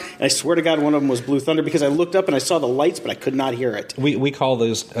the house, and I swear to God one of them was Blue Thunder, because I looked up and I saw the lights, but I could not hear it. We call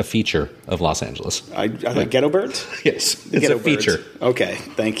those a feature of Los Angeles. I think ghetto birds? Yes, it's a feature. Birds. Okay,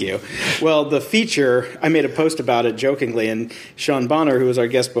 thank you. Well, the feature, I made a post about it jokingly, and Sean Bonner, who was our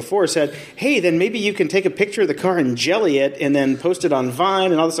guest before, said, hey, then maybe you can take a picture of the car and jelly it, and then post it on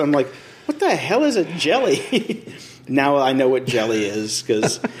Vine and all this. I'm like, what the hell is a jelly? Now I know what jelly is,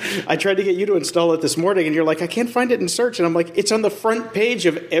 because I tried to get you to install it this morning, and you're like, I can't find it in search. And I'm like, it's on the front page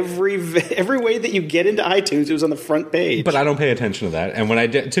of every way that you get into iTunes. It was on the front page. But I don't pay attention to that. And when I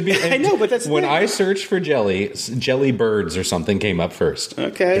did, I know, but that's when I searched for jelly birds or something came up first.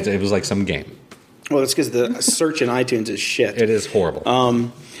 Okay, it was like some game. Well, it's because the search in iTunes is shit. It is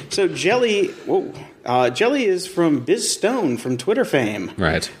horrible. So jelly. Whoa. Jelly is from Biz Stone from Twitter fame.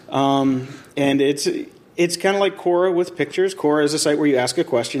 Right. And it's kind of like Quora with pictures. Quora is a site where you ask a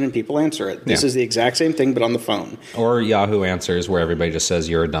question and people answer it. This is the exact same thing, but on the phone. Or Yahoo Answers, where everybody just says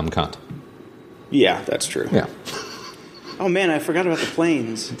you're a dumb cunt. Yeah, that's true. Yeah. Oh, man, I forgot about the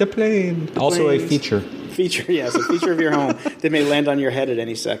planes. The plane. Also a feature. Feature, yes, a feature of your home that may land on your head at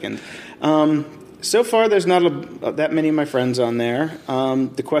any second. So far, there's not that many of my friends on there.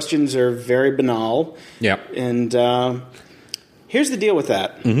 The questions are very banal. Yep. And here's the deal with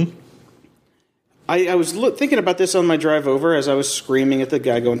that. Mm-hmm. I was thinking about this on my drive over as I was screaming at the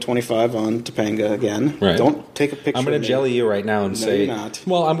guy going 25 on Topanga again. Right. Don't take a picture I'm going of to me. jelly you right now and say, you're not.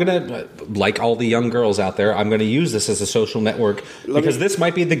 well, I'm going to, like all the young girls out there, I'm going to use this as a social network because this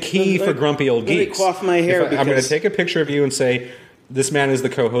might be the key for grumpy old let me geeks. quaff my hair I'm going to because- take a picture of you and say, this man is the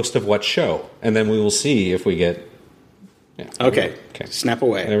co-host of what show? And then we will see if we get... Yeah, Okay. Snap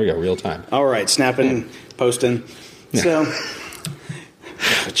away. There we go, real time. All right, snapping, posting. So,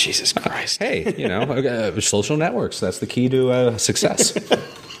 oh, Jesus Christ. Hey, social networks, that's the key to success.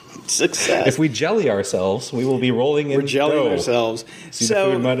 Success. If we jelly ourselves, we will be rolling in We're gelling dough. ourselves. See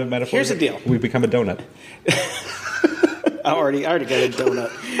So, the food metaphor? here's the deal. We become a donut. I already got a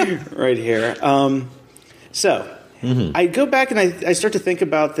donut right here. I go back and I start to think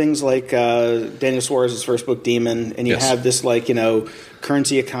about things like Daniel Suarez's first book, Demon, and you Yes. have this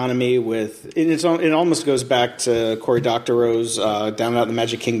currency economy with it almost goes back to Cory Doctorow's Down Out in the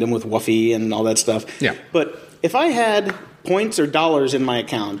Magic Kingdom with Wuffy and all that stuff. Yeah. But if I had points or dollars in my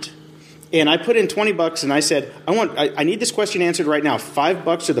account and I put in $20 and I said I need this question answered right now,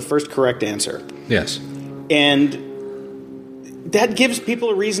 $5 to the first correct answer. Yes. And that gives people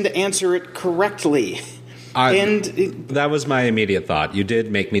a reason to answer it correctly. That was my immediate thought. You did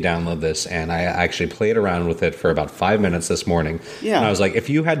make me download this, and I actually played around with it for about 5 minutes this morning. Yeah. And I was like, if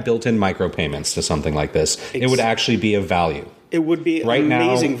you had built-in micropayments to something like this, it would actually be of value. It would be Right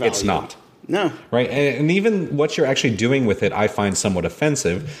now, amazing value. it's not. No. Right? And even what you're actually doing with it, I find somewhat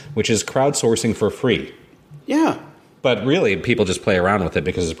offensive, which is crowdsourcing for free. Yeah. But really, people just play around with it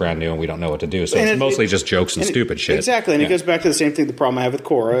because it's brand new and we don't know what to do. So it's mostly just jokes and stupid shit. Exactly. And Yeah. it goes back to the same thing, the problem I have with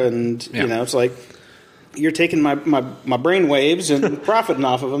Quora. And, it's like you're taking my brain waves and profiting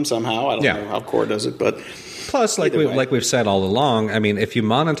off of them somehow. I don't know how Quora does it, but... Plus, like we've said all along, I mean, if you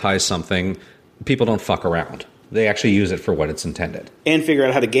monetize something, people don't fuck around. They actually use it for what it's intended. And figure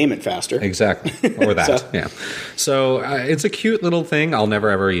out how to game it faster. Exactly. Or that, yeah. So it's a cute little thing. I'll never,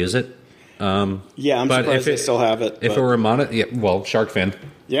 ever use it. I'm surprised they still have it. If it were Shark Fin.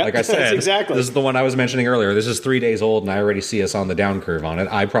 Yeah, like I said, exactly. This is the one I was mentioning earlier. This is 3 days old, and I already see us on the down curve on it.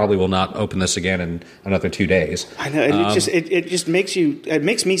 I probably will not open this again in another 2 days. I know. And it just makes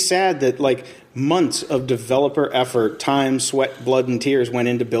me sad that months of developer effort, time, sweat, blood, and tears went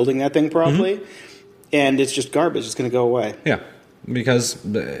into building that thing properly, and it's just garbage. It's going to go away. Yeah, because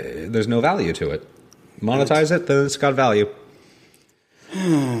there's no value to it. Monetize it, then it's got value.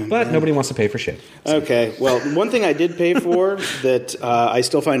 But nobody wants to pay for shit. Okay. Well, one thing I did pay for that I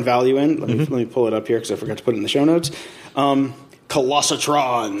still find value in, let me pull it up here because I forgot to put it in the show notes,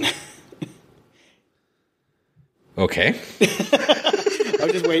 Colossatron. Okay.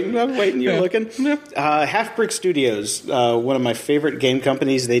 I'm just waiting. You were looking. Half Brick Studios, one of my favorite game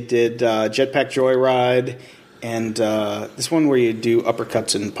companies. They did Jetpack Joyride and this one where you do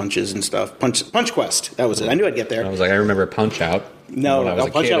uppercuts and punches and stuff. Punch Quest. That was it. I knew I'd get there. I was like, I remember Punch Out. No, when I was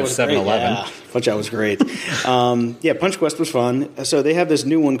a Punch kid Out at was 7-Eleven. great. Yeah, Punch Out was great. Punch Quest was fun. So they have this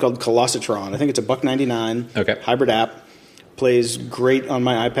new one called Colossatron. I think it's $1.99. Okay. Hybrid app. Plays great on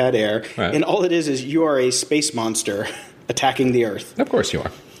my iPad Air. Right. And all it is you are a space monster attacking the Earth. Of course you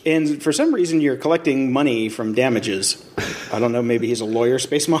are. And for some reason, you're collecting money from damages. I don't know. Maybe he's a lawyer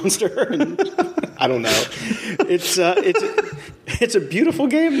space monster. I don't know. It's a beautiful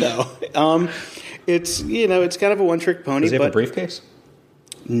game though. It's kind of a one-trick pony. Does he have a briefcase?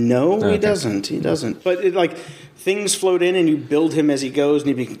 No, Okay. he doesn't. He doesn't. But things float in, and you build him as he goes,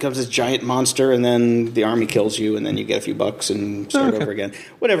 and he becomes this giant monster, and then the army kills you, and then you get a few bucks and start over again.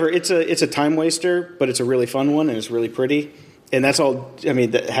 Whatever. It's a time waster, but it's a really fun one, and it's really pretty. And that's all. I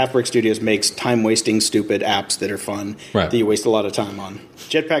mean, the Half Brick Studios makes time-wasting, stupid apps that are fun that you waste a lot of time on.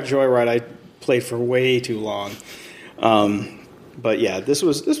 Jetpack Joyride, I played for way too long. But yeah, this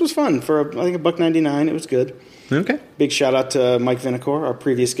was fun for I think $1.99. It was good. Okay. Big shout out to Mike Vinicor, our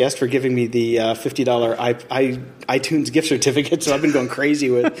previous guest, for giving me the $50 iTunes gift certificate. So I've been going crazy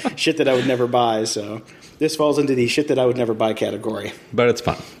with shit that I would never buy. So this falls into the shit that I would never buy category. But it's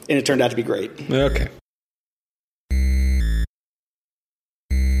fun. And it turned out to be great. Okay.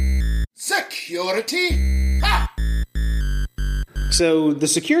 Security? Ha! So the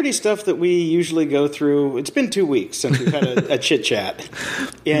security stuff that we usually go through, it's been 2 weeks since we've had a chit-chat.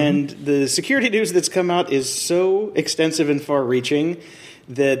 And the security news that's come out is so extensive and far-reaching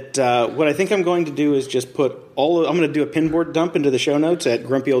that what I think I'm going to do is just put I'm going to do a pinboard dump into the show notes at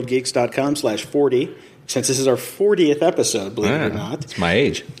grumpyoldgeeks.com/40, since this is our 40th episode, believe it or not. It's my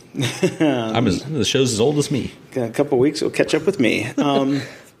age. The show's as old as me. A couple weeks, it'll catch up with me.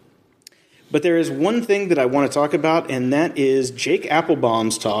 But there is one thing that I want to talk about, and that is Jake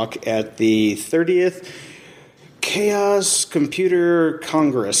Applebaum's talk at the 30th Chaos Computer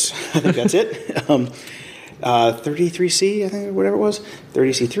Congress. I think that's it. 33C, I think, or whatever it was.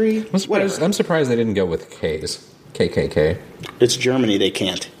 30C3. I'm surprised they didn't go with K's. KKK. It's Germany. They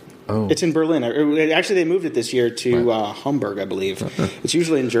can't. Oh. It's in Berlin. Actually, they moved it this year to Hamburg, I believe. It's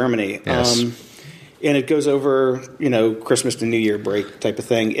usually in Germany. Yes. And it goes over, Christmas to New Year break type of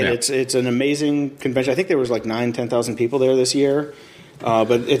thing. And it's an amazing convention. I think there was like 10,000 people there this year.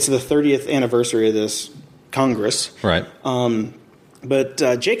 But it's the 30th anniversary of this Congress. Right. But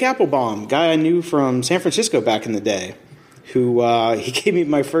Jake Applebaum, guy I knew from San Francisco back in the day, who he gave me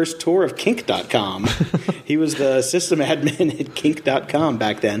my first tour of Kink.com. He was the system admin at Kink.com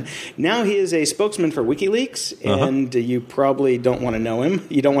back then. Now he is a spokesman for WikiLeaks, and you probably don't want to know him.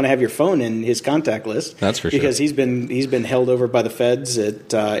 You don't want to have your phone in his contact list. That's for sure. Because he's been held over by the feds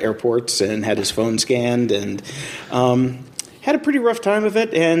at airports and had his phone scanned and had a pretty rough time of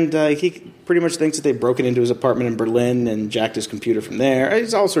it. And he pretty much thinks that they broke it into his apartment in Berlin and jacked his computer from there.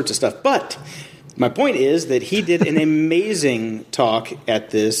 It's all sorts of stuff. But my point is that he did an amazing talk at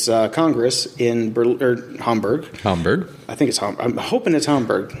this Congress in Hamburg. Hamburg. I think it's Hamburg. I'm hoping it's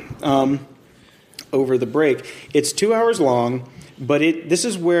Hamburg. Over the break. It's 2 hours long, but this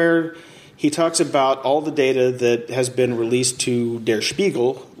is where he talks about all the data that has been released to Der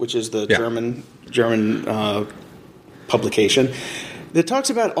Spiegel, which is the German publication, that talks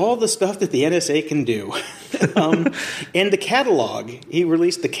about all the stuff that the NSA can do. And the catalog. He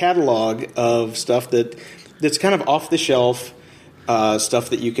released the catalog of stuff that's kind of off-the-shelf stuff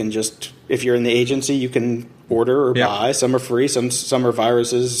that you can just, if you're in the agency, you can order or buy. Some are free, some are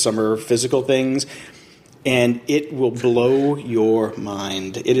viruses, some are physical things. And it will blow your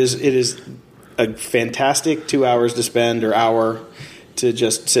mind. It is a fantastic 2 hours to spend or hour to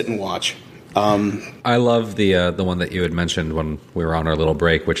just sit and watch. I love the one that you had mentioned when we were on our little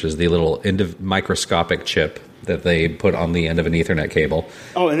break, which is the little microscopic chip that they put on the end of an Ethernet cable.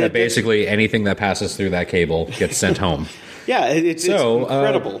 Oh, and that basically anything that passes through that cable gets sent home. Yeah, it's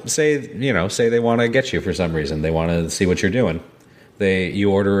incredible. Say they want to get you for some reason. They want to see what you're doing.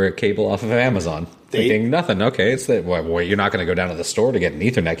 You order a cable off of Amazon. Thinking nothing. Okay, it's that. Well, you're not going to go down to the store to get an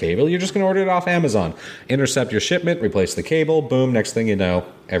Ethernet cable. You're just going to order it off Amazon. Intercept your shipment, replace the cable. Boom. Next thing you know,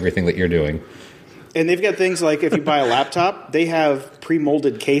 everything that you're doing. And they've got things like if you buy a laptop, they have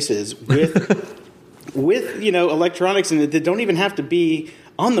pre-molded cases with electronics in it that don't even have to be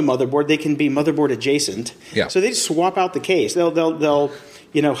on the motherboard. They can be motherboard adjacent. Yeah. So they just swap out the case. They'll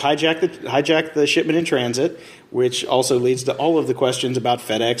hijack the shipment in transit, which also leads to all of the questions about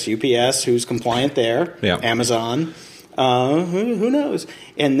FedEx, UPS, who's compliant there, Amazon, who knows?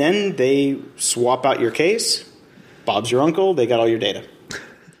 And then they swap out your case. Bob's your uncle. They got all your data.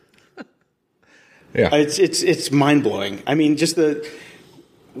 Yeah, it's mind blowing. I mean, just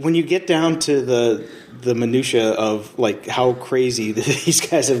when you get down to the minutia of like how crazy these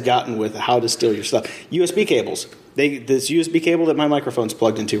guys have gotten with how to steal your stuff. USB cables. This USB cable that my microphone's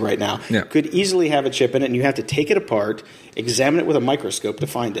plugged into right now could easily have a chip in it, and you have to take it apart, examine it with a microscope to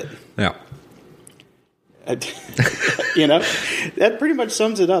find it. Yeah. That pretty much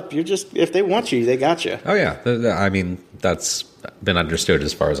sums it up. You're just, if they want you, they got you. Oh, yeah. I mean, that's been understood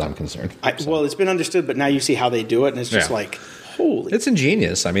as far as I'm concerned. Well, it's been understood, but now you see how they do it, and it's just like, holy. It's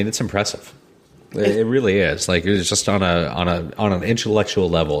ingenious. I mean, it's impressive. It really is. Like, it's just on an intellectual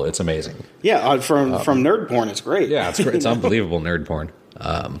level, it's amazing. Yeah, from nerd porn, it's great. Yeah, it's great. It's unbelievable nerd porn.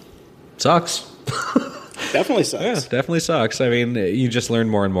 Sucks. Definitely sucks. Yeah, definitely sucks. I mean, you just learn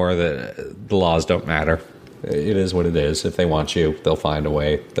more and more that the laws don't matter. It is what it is. If they want you, they'll find a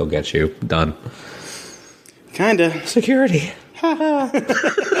way. They'll get you. Done. Kinda. Security.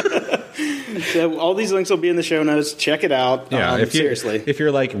 So all these links will be in the show notes. Check it out. Yeah, seriously. If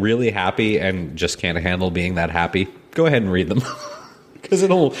you're like really happy and just can't handle being that happy, go ahead and read them. Because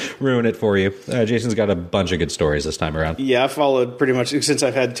it'll ruin it for you. Jason's got a bunch of good stories this time around. Yeah, I followed pretty much since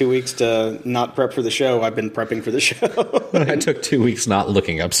I've had 2 weeks to not prep for the show. I've been prepping for the show. I took 2 weeks not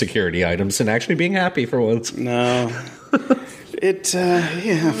looking up security items and actually being happy for once. No. Fuck it.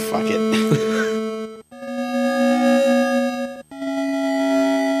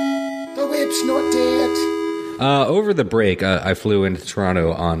 The web's not dead. Over the break, I flew into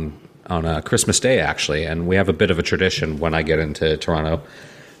Toronto on Christmas Day, actually, and we have a bit of a tradition when I get into Toronto.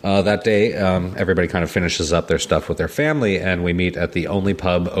 That day, everybody kind of finishes up their stuff with their family, and we meet at the only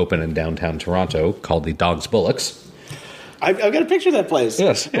pub open in downtown Toronto called the Dogs Bullocks. I've got a picture of that place.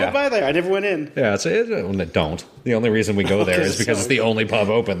 Yes. I went by there. I never went in. Yeah, don't. The only reason we go there is because it's the only pub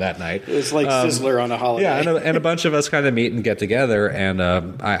open that night. It's like Sizzler on a holiday. Yeah, and a bunch of us kind of meet and get together, and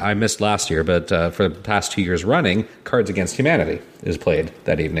I missed last year, but for the past 2 years running, Cards Against Humanity is played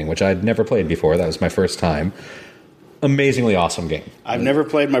that evening, which I'd never played before. That was my first time. amazingly awesome game. I've never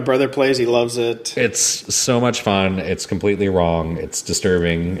played. My brother plays. He loves it. It's so much fun. It's completely wrong. It's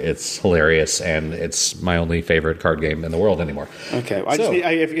disturbing. It's hilarious, and it's my only favorite card game in the world anymore. Okay,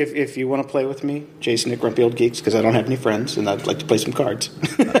 if you want to play with me, Jason at Grumpy Old Geeks, because I don't have any friends, and I'd like to play some cards.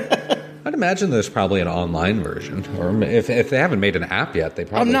 I'd imagine there's probably an online version, or if they haven't made an app yet, they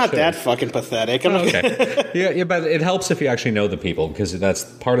probably I'm not should. that fucking pathetic. Okay. yeah, but it helps if you actually know the people, because that's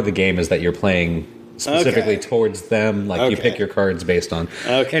part of the game is that you're playing specifically towards them. Like you pick your cards based on.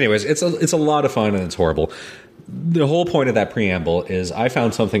 Okay. Anyways, it's a lot of fun and it's horrible. The whole point of that preamble is I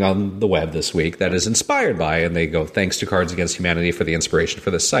found something on the web this week that is inspired by, and they go, thanks to Cards Against Humanity for the inspiration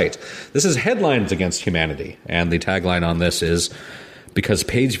for this site. This is Headlines Against Humanity, and the tagline on this is, because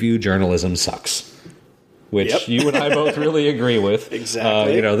page view journalism sucks. Which you and I both really agree with.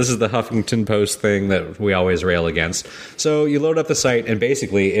 Exactly. This is the Huffington Post thing that we always rail against. So you load up the site, and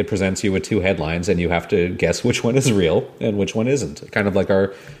basically it presents you with two headlines, and you have to guess which one is real and which one isn't. Kind of like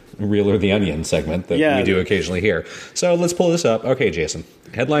our Real or the Onion segment that we do occasionally here. So let's pull this up. Okay, Jason.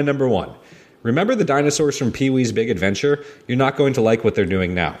 Headline number 1. Remember the dinosaurs from Pee-wee's Big Adventure? You're not going to like what they're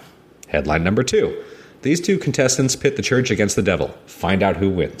doing now. Headline number 2. These two contestants pit the church against the devil. Find out who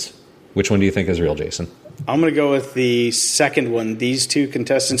wins. Which one do you think is real, Jason? I'm going to go with the second one. These two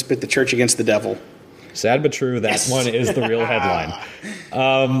contestants pit the church against the devil. Sad but true, that one is the real headline.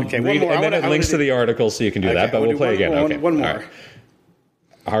 Okay, one more. And then it links to the article, so you can do that, but we'll play again. Okay, one more. Right.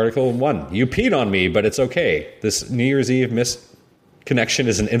 Article 1. You peed on me, but it's okay. This New Year's Eve misconnection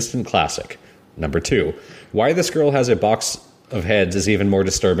is an instant classic. Number 2. Why this girl has a box of heads is even more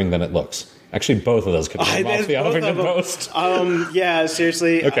disturbing than it looks. Actually, both of those could come off the Huffington Post. Yeah,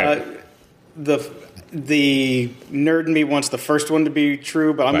 seriously. Okay. The nerd in me wants the first one to be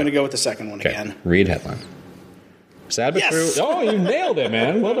true, but I'm going to go with the second one again. Read headline. Sad but true. Oh, you nailed it,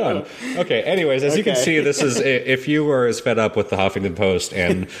 man. Well done. Okay, anyways, as you can see, this is, if you were as fed up with the Huffington Post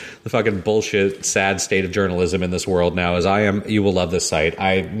and the fucking bullshit, sad state of journalism in this world now as I am, you will love this site.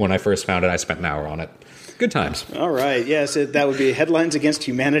 When I first found it, I spent an hour on it. Good times. All right. Yes, that would be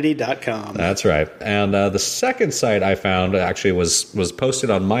headlinesagainsthumanity.com. That's right. And the second site I found actually was posted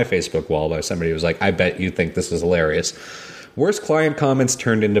on my Facebook wall by somebody who was like, I bet you think this is hilarious. Worst client comments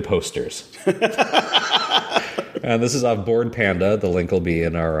turned into posters. And this is off Board Panda. The link will be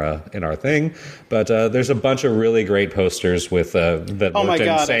in our thing. But there's a bunch of really great posters with that. Oh my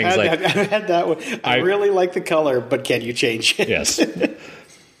God! I've had that one. I really like the color, but can you change it? Yes.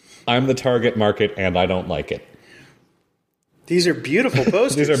 I'm the target market, and I don't like it. These are beautiful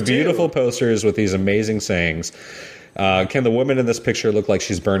posters. These are beautiful posters with these amazing sayings. Can the woman in this picture look like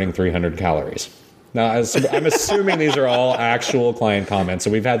she's burning 300 calories? Now, I'm assuming these are all actual client comments,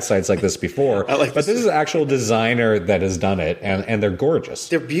 and we've had sites like this before. But this is an actual designer that has done it, and they're gorgeous.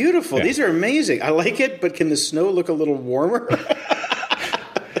 They're beautiful. Yeah. These are amazing. I like it, but can the snow look a little warmer?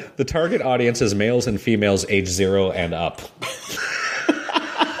 The target audience is males and females age 0 and up.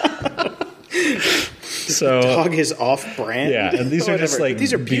 So dog is off-brand. Yeah, and these are just like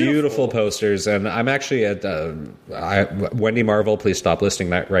these are beautiful posters. And I'm actually at Wendy Marvel. Please stop listing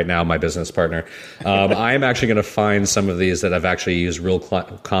that right now. My business partner. I'm actually going to find some of these that I've actually used real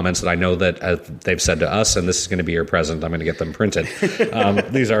comments that I know that they've said to us, and this is going to be your present. I'm going to get them printed.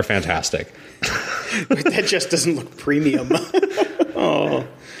 These are fantastic. That just doesn't look premium.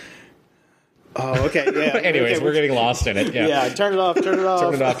 Oh, okay. Yeah. Anyways, we're getting lost in it. Yeah. Turn it off. Turn it off.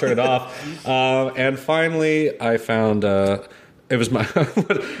 Turn it off. Turn it off. And finally, I found it was my.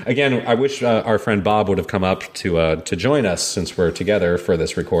 Again, I wish our friend Bob would have come up to join us since we're together for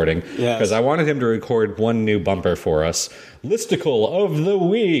this recording. Yes. Because I wanted him to record one new bumper for us. Listicle of the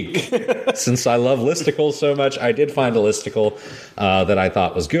week. Since I love listicles so much, I did find a listicle that I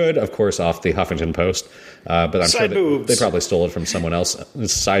thought was good. Of course, off the Huffington Post. But I'm sure they probably stole it from someone else.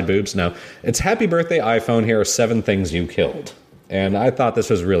 It's side boobs. No. It's Happy Birthday iPhone. Here are 7 things you killed. And I thought this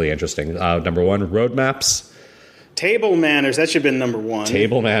was really interesting. Number 1, roadmaps. Table manners. That should have been number 1.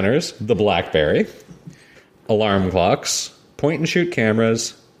 Table manners. The BlackBerry. Alarm clocks. Point and shoot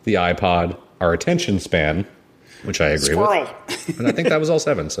cameras. The iPod. Our attention span. Which I agree with. And I think that was all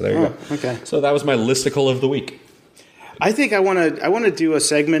 7. So there you go. Okay. So that was my listicle of the week. I think I want to do a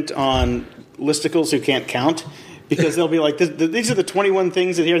segment on listicles who can't count, because they'll be like, these are the 21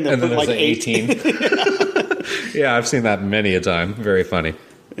 things in here, and they'll put like 18. Yeah, I've seen that many a time. Very funny.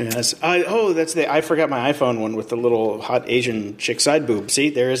 Yes. I forgot my iPhone one with the little hot Asian chick side boob. See,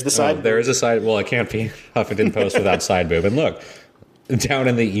 there is the side boob. There is a side. Well, it can't be Huffington Post without side boob. And look, down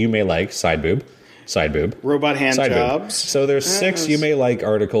in the you may like side boob. Side boob. Robot hand side jobs. Boob. So there's 6 you may like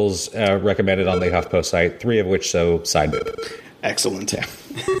articles recommended on the HuffPost site, 3 of which side boob. Excellent. Yeah.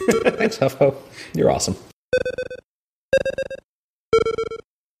 Thanks, HuffPo. You're awesome.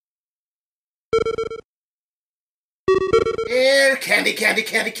 Ear candy, candy,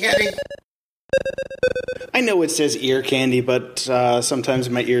 candy, candy. I know it says ear candy, but sometimes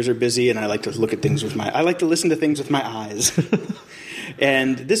my ears are busy, and I like to look at things with I like to listen to things with my eyes.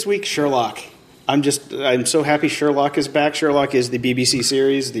 And this week, Sherlock. I'm so happy Sherlock is back. Sherlock is the BBC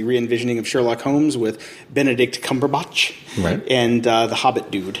series, the re-envisioning of Sherlock Holmes with Benedict Cumberbatch, Right. And the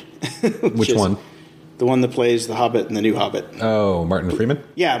Hobbit dude. Which one? The one that plays the Hobbit in the new Hobbit. Oh, Martin Freeman?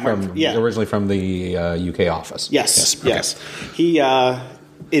 Yeah, Originally from the UK Office. Yes. Okay. He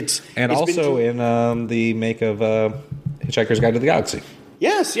And also in the make of Hitchhiker's Guide to the Galaxy.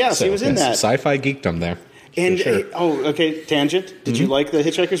 Yes, So, he was in that. Sci-fi geekdom there. And for sure. okay, tangent. Did you like the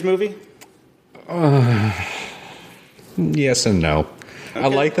Hitchhiker's movie? Yes and no. I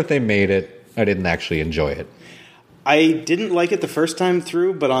Okay. like that they made it. I didn't actually enjoy it. I didn't like it the first time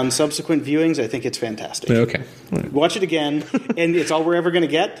through, but on subsequent viewings, I think it's fantastic. Okay. Watch it again, and it's all we're ever going to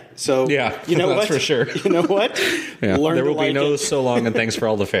get. So Yeah, you know that's what? for sure. You know what? Yeah. Learn There to will be like no it. so long and thanks for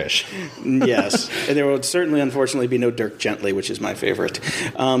all the fish. Yes, and there will certainly, unfortunately, be no Dirk Gently, which is my favorite.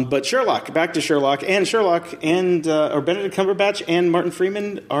 But Sherlock, back to Sherlock, and or Benedict Cumberbatch and Martin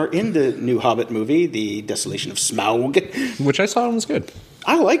Freeman are in the new Hobbit movie, The Desolation of Smaug. Which I saw was good.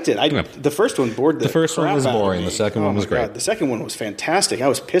 I liked it. Yeah. The first one bored the first one crap was out of boring. me. The second one Oh was my great. God. The second one was fantastic. I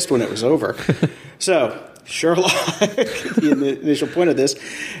was pissed when it was over. So, Sherlock, the initial point of this,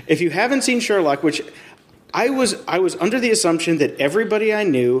 if you haven't seen Sherlock, which I was under the assumption that everybody I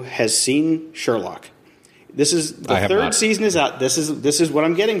knew has seen Sherlock. This is the I have third not. season is out. This is what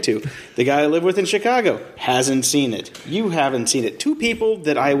I'm getting to. The guy I live with in Chicago hasn't seen it. You haven't seen it. Two people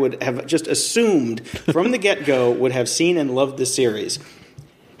that I would have just assumed from the get-go would have seen and loved this series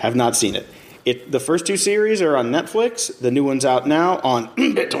have not seen it. The first two series are on Netflix. The new one's out now on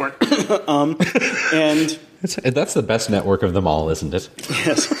BitTorrent. And That's the best network of them all, isn't it?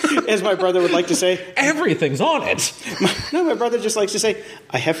 yes, as my brother would like to say, Everything's on it. my brother just likes to say,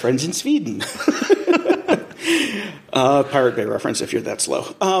 I have friends in Sweden. Pirate Bay reference if you're that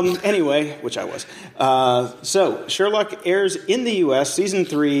slow. Anyway, which I was. So, Sherlock airs in the U.S. Season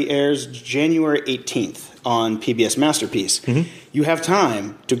 3 airs January 18th on PBS Masterpiece. Mm-hmm. You have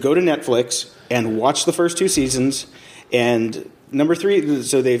time to go to Netflix and watch the first two seasons. And number 3,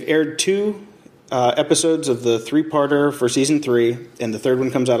 so they've aired 2 episodes of the 3-parter for Season 3, and the third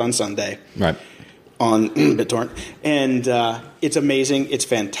one comes out on Sunday. Right. On BitTorrent. And it's amazing. It's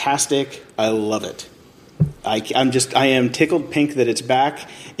fantastic. I love it. I am tickled pink that it's back.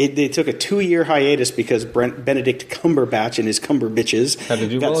 They took a 2-year hiatus because Benedict Cumberbatch and his Cumberbitches. How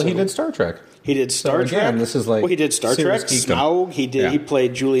did you? Well, he did Star Trek. He did Star Trek. Again, this is like he did Star Trek. serious geekdom. Smaug. He did. Yeah. He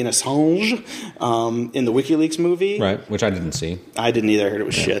played Julian Assange in the WikiLeaks movie. Right, which I didn't see. I didn't either. I heard it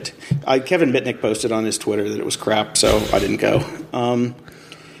was shit. Kevin Mitnick posted on his Twitter that it was crap, so I didn't go.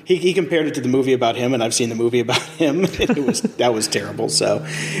 He compared it to the movie about him, and I've seen the movie about him. That was terrible. So,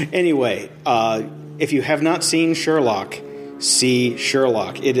 anyway, if you have not seen Sherlock, see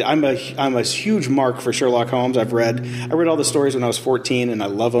Sherlock. I'm a huge mark for Sherlock Holmes. I read all the stories when I was 14, and I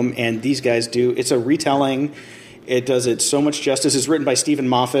love them. And these guys do. It's a retelling. It does it so much justice. It's written by Stephen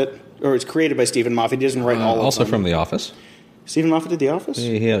Moffat, or it's created by Stephen Moffat. He doesn't write all of them. Also from The Office. Stephen Moffat did The Office?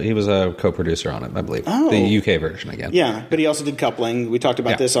 He was a co-producer on it, I believe. Oh. The UK version again. Yeah, but he also did Coupling. We talked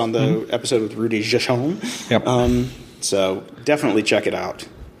about this on the episode with Rudy Gichon. Yep. So definitely check it out.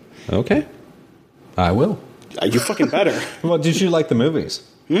 Okay. I will. You fucking better. Well, did you like the movies?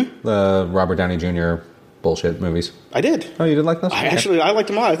 The Robert Downey Jr. bullshit movies? I did. Oh, you did like those? I liked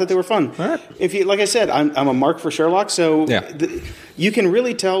them a lot. I thought they were fun. All right. If you, like I said, I'm a mark for Sherlock, so Yeah. You can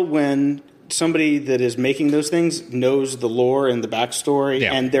really tell when somebody that is making those things knows the lore and the backstory,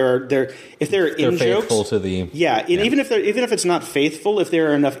 Yeah. and if there are in They're jokes, faithful to the... yeah, and even if it's not faithful, if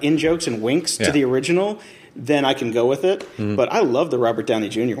there are enough in jokes and winks to Yeah. the original, then I can go with it. But I love the Robert Downey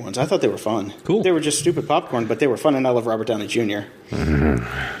Jr. ones. I thought they were fun. Cool. They were just stupid popcorn, but they were fun, and I love Robert Downey Jr.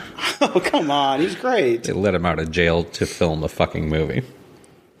 Oh, come on, he's great. They let him out of jail to film a fucking movie.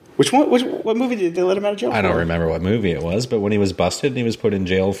 Which one? What movie did they let him out of jail for? I don't remember what movie it was, but when he was busted and he was put in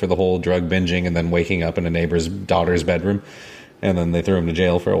jail for the whole drug binging and then waking up in a neighbor's daughter's bedroom, and then they threw him to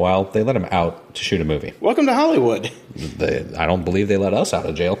jail for a while, they let him out to shoot a movie. Welcome to Hollywood. I don't believe they let us out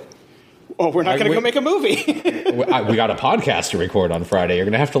of jail. Oh, we're not going to go make a movie. We got a podcast to record on Friday. You're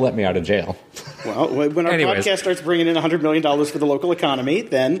going to have to let me out of jail. Well, when our Anyways. podcast starts bringing in $100 million for the local economy,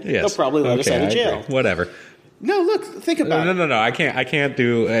 then they'll probably let us out of I jail. agree. Whatever. No, look, think about it. No. I can't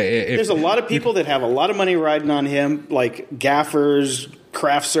do. There's a lot of people that have a lot of money riding on him, like gaffers,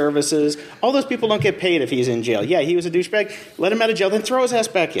 craft services. All those people don't get paid if he's in jail. Yeah, he was a douchebag. Let him out of jail, then throw his ass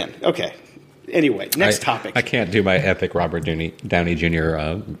back in. Okay. Anyway, next topic. I can't do my epic Robert Downey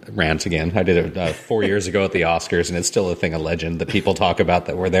Jr. Rant again. I did it 4 years ago at the Oscars, and it's still a thing of legend that people talk about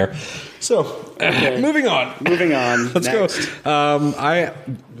that were there. So, moving on. Let's Next. go.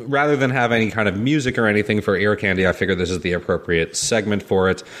 Rather than have any kind of music or anything for Ear Candy, I figured this is the appropriate segment for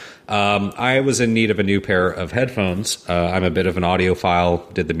it. I was in need of a new pair of headphones. I'm a bit of an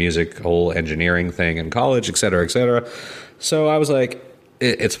audiophile, did the music whole engineering thing in college, et cetera, et cetera. So I was like,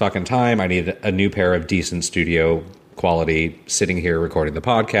 it's fucking time. I need a new pair of decent studio quality, sitting here recording the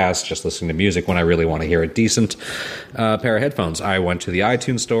podcast, just listening to music when I really want to hear a decent pair of headphones. I went to the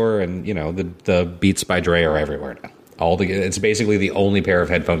iTunes store, and the Beats by Dre are everywhere now. It's basically the only pair of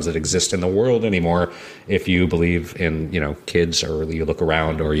headphones that exist in the world anymore, if you believe in kids, or you look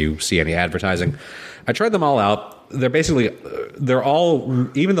around or you see any advertising. I tried them all out. They're all,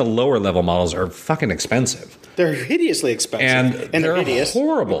 even the lower level models are fucking expensive. They're hideously expensive. And they're hideous.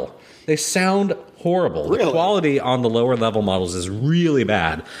 horrible. They sound horrible. Really? The quality on the lower level models is really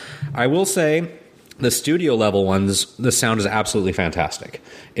bad. I will say, the studio level ones, the sound is absolutely fantastic.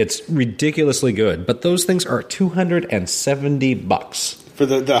 It's ridiculously good, but those things are $270 For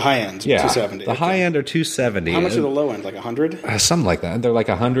the high end, yeah, 270. The high end are $270. How much are the low end? Like 100? Something like that. They're like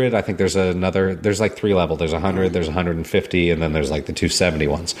 100. I think there's like 3 levels. There's 100, there's 150, and then there's like the 270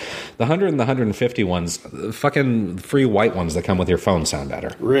 ones. The 100 and the 150 ones, fucking free white ones that come with your phone sound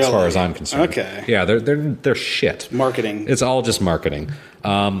better. Really? As far as I'm concerned. Okay. Yeah, they're shit. Marketing. It's all just marketing.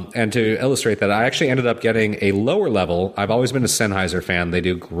 And to illustrate that, I actually ended up getting a lower level. I've always been a Sennheiser fan. They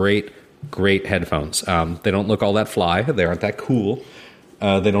do great headphones. They don't look all that fly. They aren't that cool.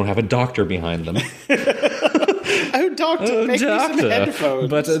 They don't have a doctor behind them. Oh, doctor, make me some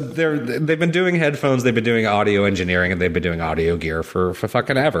headphones. But they've been doing headphones, they've been doing audio engineering, and they've been doing audio gear for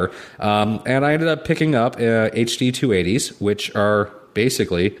fucking ever. And I ended up picking up HD 280s, which are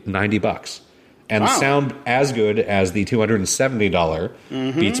basically $90. And sound as good as the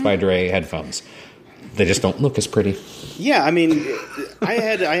 $270 Beats by Dre headphones. They just don't look as pretty. Yeah, I mean, I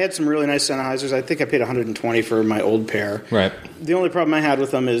had some really nice Sennheisers. I think I paid $120 for my old pair. Right. The only problem I had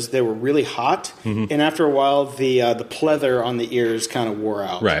with them is they were really hot, and after a while, the pleather on the ears kind of wore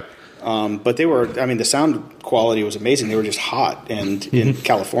out. Right. But they were, I mean, the sound quality was amazing. They were just hot, and in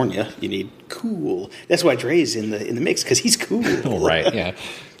California, you need cool. That's why Dre's in the mix, because he's cool. Right. Yeah.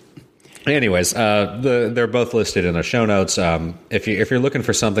 Anyways, they're both listed in the show notes. If you're looking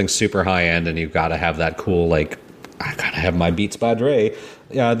for something super high end and you've got to have that cool, like, I gotta have my Beats by Dre,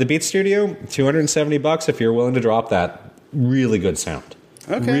 the Beats Studio, $270 if you're willing to drop that. Really good sound.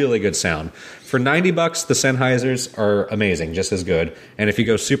 Okay. Really good sound. For $90, the Sennheisers are amazing, just as good. And if you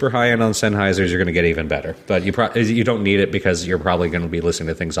go super high end on Sennheisers, you're going to get even better. But you don't need it, because you're probably going to be listening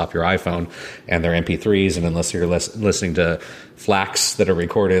to things off your iPhone, and they're MP3s. And unless you're listening to FLACs that are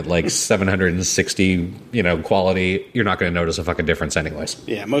recorded like 760, quality, you're not going to notice a fucking difference, anyways.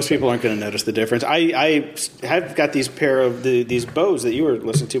 Yeah, most people aren't going to notice the difference. I have got these pair of these Bose that you were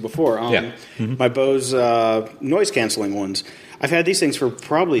listening to before. My Bose noise canceling ones. I've had these things for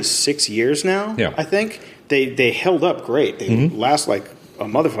probably 6 years now, I think. They held up great. They last like a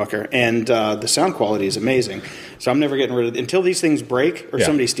motherfucker, and the sound quality is amazing. So I'm never getting rid of it. Until these things break or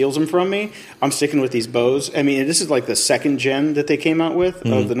somebody steals them from me, I'm sticking with these Bose. I mean, this is like the second gen that they came out with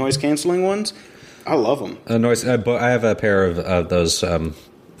of the noise-canceling ones. I love them. I have a pair of those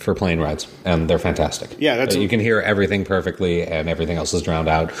for plane rides, and they're fantastic. Yeah, you can hear everything perfectly, and everything else is drowned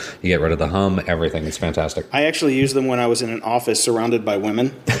out. You get rid of the hum, everything. It's fantastic. I actually used them when I was in an office surrounded by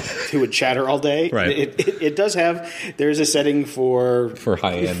women who would chatter all day. Right. It does have. There's a setting for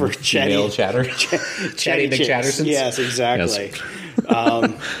high end female chatter, chatty Nick Chattersons. Yes, exactly.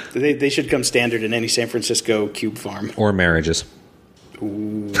 Yes. They should come standard in any San Francisco cube farm or marriages.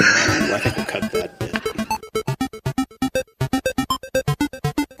 Ooh, I think we'll cut that bit.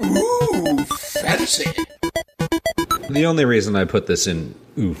 Fancy. The only reason I put this in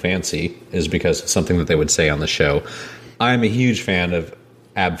ooh fancy is because it's something that they would say on the show. I'm a huge fan of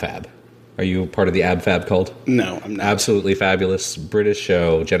AbFab. Are you part of the AbFab cult? No, I'm not. Absolutely fabulous British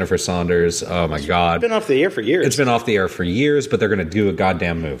show. Jennifer Saunders. Oh my God. It's been off the air for years. It's been off the air for years, but they're going to do a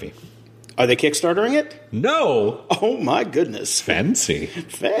goddamn movie. Are they Kickstartering it? No. Oh my goodness. Fancy.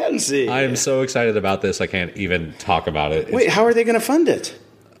 I am so excited about this. I can't even talk about it. Wait, how are they going to fund it?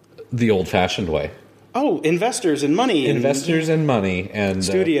 The old-fashioned way. Oh, investors and money. Investors and money. And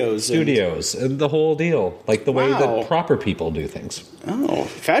studios. And the whole deal. Like the way that proper people do things. Oh,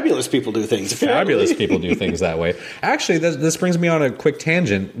 fabulous people do things. Fabulous people do things that way. Actually, this brings me on a quick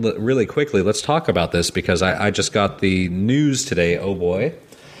tangent really quickly. Let's talk about this because I just got the news today, oh boy,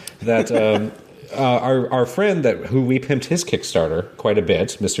 that our friend who we pimped his Kickstarter quite a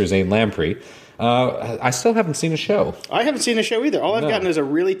bit, Mr. Zane Lamprey, I still haven't seen a show. I haven't seen a show either. All I've gotten is a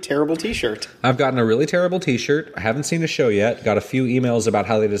really terrible T-shirt. I've gotten a really terrible T-shirt. I haven't seen a show yet. Got a few emails about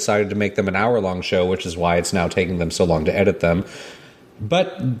how they decided to make them an hour-long show, which is why it's now taking them so long to edit them.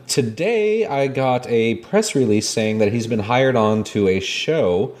 But today I got a press release saying that he's been hired on to a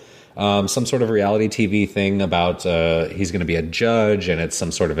show, some sort of reality TV thing about he's going to be a judge, and it's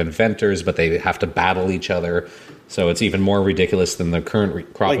some sort of inventors, but they have to battle each other. So it's even more ridiculous than the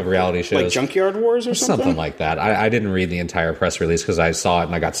current crop of reality shows. Like Junkyard Wars or something? Something like that. I didn't read the entire press release because I saw it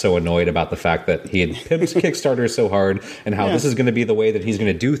and I got so annoyed about the fact that he had pimped Kickstarter so hard and how this is going to be the way that he's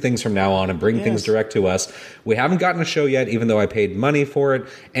going to do things from now on and bring things direct to us. We haven't gotten a show yet, even though I paid money for it,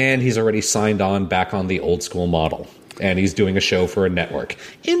 and he's already signed on back on the old school model. And he's doing a show for a network.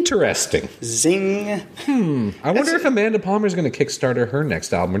 Interesting. Zing. I wonder if Amanda Palmer's going to Kickstarter her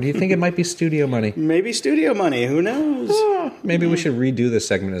next album, or do you think it might be studio money? Maybe studio money. Who knows? Maybe we should redo this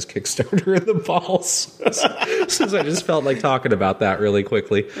segment as Kickstarter in the balls. Since I just felt like talking about that really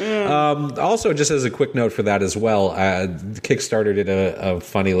quickly. Also, just as a quick note for that as well, Kickstarter did a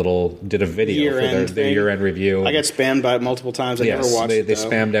funny did a video for their year-end review. I got spammed by it multiple times. I never watched it. They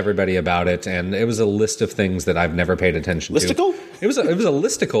spammed everybody about it, and it was a list of things that I've never paid attention Listicle? to. It was a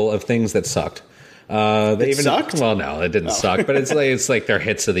listicle of things that sucked. They even sucked? Well, no, it didn't suck, but it's like their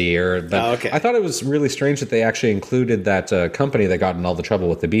hits of the year. But okay. I thought it was really strange that they actually included that company that got in all the trouble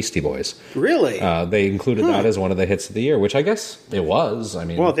with the Beastie Boys. Really? They included that as one of the hits of the year, which I guess it was. I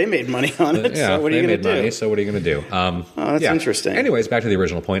mean, well, they made money on it. Yeah, so what are you going to do? Money, so what are you going to do? That's interesting. Anyways, back to the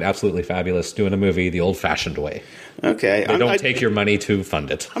original point. Absolutely fabulous. Doing a movie the old-fashioned way. Okay. They don't take your money to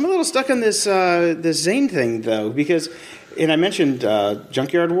fund it. I'm a little stuck on this Zane thing, though, because... And I mentioned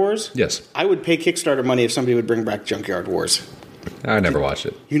Junkyard Wars. Yes. I would pay Kickstarter money if somebody would bring back Junkyard Wars. I never watched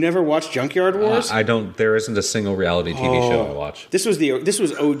it. You never watched Junkyard Wars? I don't. There isn't a single reality TV show I watch. This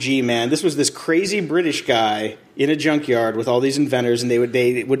was OG, man. This was this crazy British guy in a junkyard with all these inventors, and they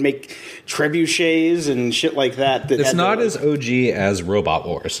would make trebuchets and shit like that. It's not as OG as Robot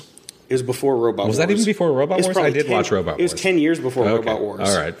Wars. It was before Robot Wars. Was that even before Robot Wars? I did watch Robot Wars. It was 10 years before Robot Wars.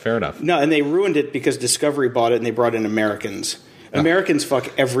 All right, fair enough. No, and they ruined it because Discovery bought it and they brought in Americans. Americans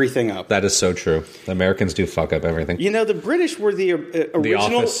fuck everything up. That is so true. Americans do fuck up everything. You know, the British were the original... The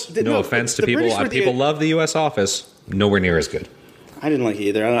Office. No offense to people. People love the U.S. Office. Nowhere near as good. I didn't like it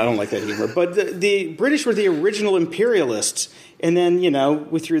either. I don't like that humor. But the British were the original imperialists. And then,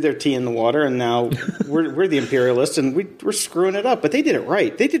 we threw their tea in the water, and now we're the imperialists, and we're screwing it up. But they did it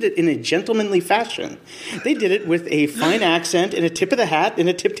right. They did it in a gentlemanly fashion. They did it with a fine accent and a tip of the hat and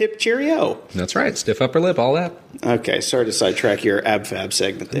a tip-tip cheerio. That's right. Stiff upper lip, all that. Okay, sorry to sidetrack your AbFab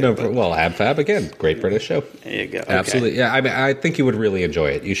segment there. No, well, AbFab, again, great British show. There you go. Okay. Absolutely. Yeah, I think you would really enjoy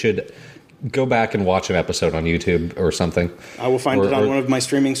it. You should... go back and watch an episode on YouTube or something. I will find it on one of my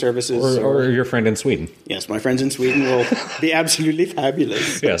streaming services. Or your friend in Sweden. Yes, my friends in Sweden will be absolutely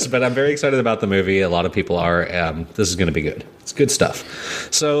fabulous. Yes, but I'm very excited about the movie. A lot of people are. This is going to be good. It's good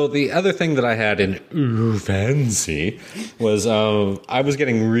stuff. So the other thing that I had in fancy was I was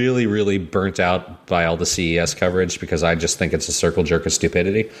getting really, really burnt out by all the CES coverage because I just think it's a circle jerk of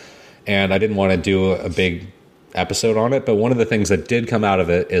stupidity. And I didn't want to do a big episode on it, but one of the things that did come out of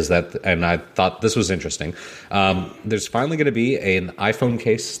it is that, and I thought this was interesting, there's finally going to be an iPhone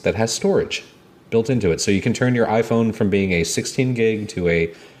case that has storage built into it, so you can turn your iPhone from being a 16 gig to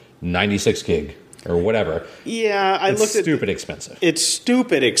a 96 gig or whatever. Yeah, It's stupid expensive. It's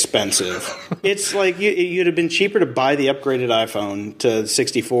stupid expensive. It's like you'd have been cheaper to buy the upgraded iPhone to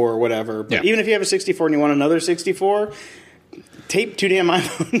 64 or whatever, but even if you have a 64 and you want another 64, tape two damn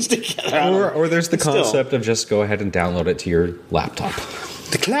iPhones together. Or there's the concept of just go ahead and download it to your laptop.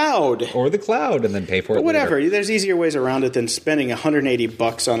 The cloud. Or the cloud and then pay for it whatever. later. There's easier ways around it than spending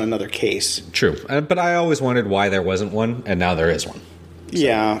 $180 on another case. True. But I always wondered why there wasn't one, and now there is one. So.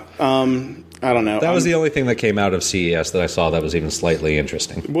 Yeah. I don't know. That was the only thing that came out of CES that I saw that was even slightly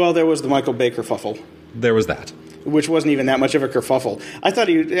interesting. Well, there was the Michael Bay kerfuffle. There was that. Which wasn't even that much of a kerfuffle. I thought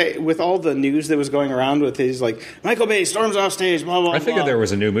with all the news that was going around with his, like, Michael Bay storms off stage, blah, blah, blah. I figured there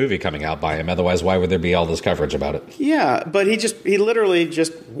was a new movie coming out by him. Otherwise, why would there be all this coverage about it? Yeah, but he literally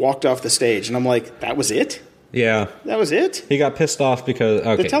just walked off the stage. And I'm like, that was it? Yeah. That was it? He got pissed off because...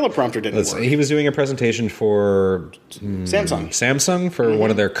 Okay. The teleprompter didn't work. He was doing a presentation for... Samsung for one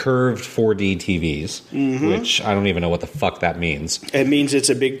of their curved 4D TVs, which I don't even know what the fuck that means. It means it's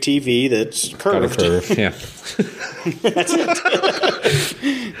a big TV that's curved. Got a curve, yeah. That's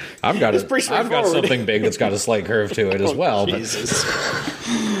it. I've got something big that's got a slight curve to it as well. Jesus.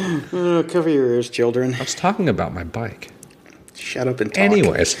 Cover your ears, children. I was talking about my bike. Shut up and talk.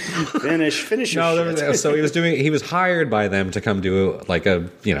 Anyways. Finish your shit. So he was hired by them to come do like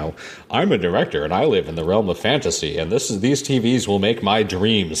I'm a director and I live in the realm of fantasy and these TVs will make my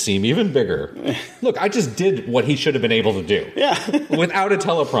dreams seem even bigger. Look, I just did what he should have been able to do. Yeah. Without a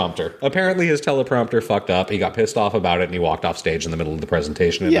teleprompter. Apparently his teleprompter fucked up. He got pissed off about it and he walked off stage in the middle of the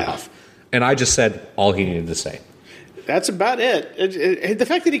presentation and off. And I just said all he needed to say. That's about it. The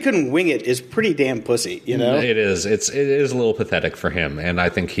fact that he couldn't wing it is pretty damn pussy, you know? It is. It is a little pathetic for him, and I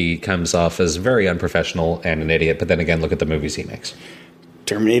think he comes off as very unprofessional and an idiot, but then again, look at the movies he makes.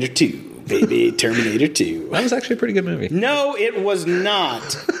 Terminator 2, baby. Terminator 2. That was actually a pretty good movie. No, it was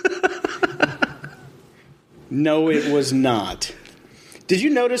not. No, it was not. Did you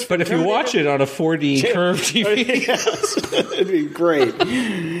notice... But if you watch it on a 4D curved TV... Yes, it'd be great.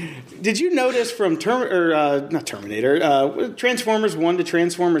 Did you notice from not Terminator, Transformers 1 to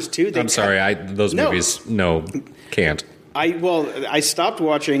Transformers 2? I'm sorry, those movies, can't. I stopped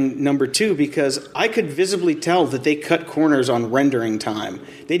watching number 2 because I could visibly tell that they cut corners on rendering time.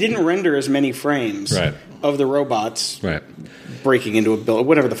 They didn't render as many frames of the robots breaking into a building,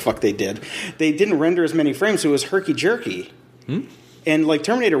 whatever the fuck they did. They didn't render as many frames, so it was herky-jerky. And like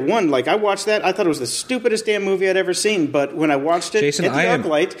Terminator 1, like I watched that, I thought it was the stupidest damn movie I'd ever seen. But when I watched it at the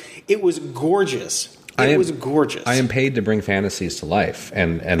ArcLight, it was gorgeous. It was gorgeous. I am paid to bring fantasies to life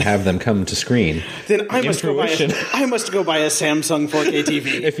and have them come to screen. Then I must go buy a Samsung 4K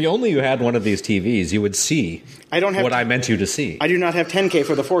TV. If you had one of these TVs, you would see what I meant you to see. I do not have 10K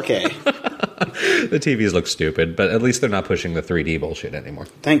for the 4K. The TVs look stupid, but at least they're not pushing the 3D bullshit anymore.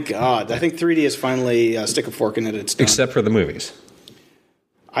 Thank God. I think 3D is finally stick a fork in it. It's done. Except for the movies.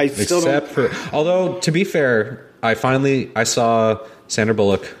 Although, to be fair, I saw Sandra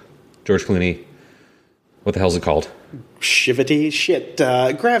Bullock, George Clooney. What the hell's it called? Gravity.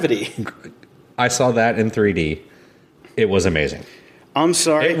 I saw that in 3D. It was amazing. I'm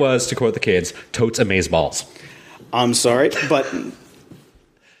sorry. It was, to quote the kids, totes amazeballs. I'm sorry, but...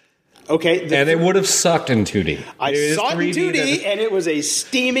 Okay. And it would have sucked in 2D. I saw it in 2D, and it was a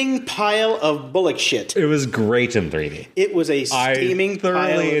steaming pile of Bullock shit. It was great in 3D. It was a steaming pile of shit.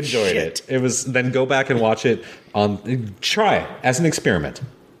 I thoroughly enjoyed it. It was. Then go back and watch it try it as an experiment.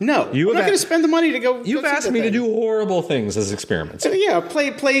 No, I'm not going to spend the money to go. You've asked me to do horrible things as experiments. Yeah,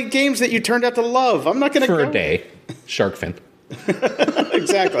 play games that you turned out to love. I'm not going to for a day. Shark Fin.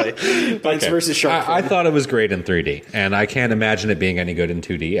 Exactly. Bites versus Shark Fin. I thought it was great in 3D, and I can't imagine it being any good in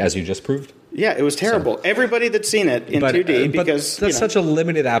 2D, as you just proved. Yeah, it was terrible. So, everybody that's seen it in 2D, because that's such a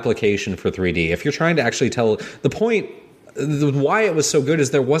limited application for 3D. If you're trying to actually tell the point. Why it was so good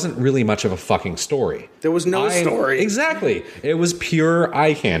is there wasn't really much of a fucking story. There was no story. Exactly. It was pure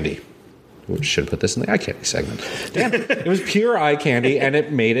eye candy. We should put this in the eye candy segment. Damn. It was pure eye candy, and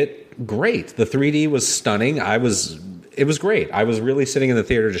it made it great. The 3D was stunning. It was great. I was really sitting in the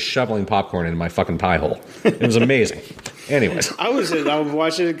theater just shoveling popcorn into my fucking pie hole. It was amazing. Anyways. I was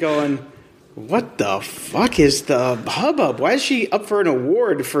watching it going, what the fuck is the hubbub? Why is she up for an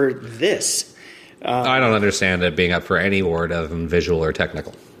award for this? I don't understand it being up for any award other than visual or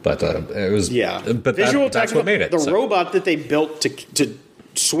technical, but it was. Yeah, but visual, that's what made it. The robot that they built to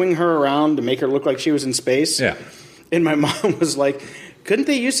swing her around to make her look like she was in space. Yeah, and my mom was like, "Couldn't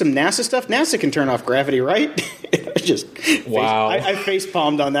they use some NASA stuff? NASA can turn off gravity, right?" I face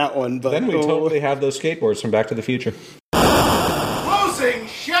palmed on that one. But then we totally have those skateboards from Back to the Future. Closing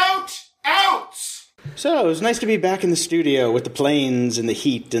shout outs. So it was nice to be back in the studio with the planes and the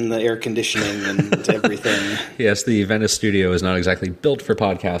heat and the air conditioning and everything. Yes, the Venice studio is not exactly built for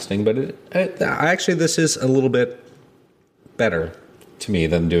podcasting, but actually this is a little bit better to me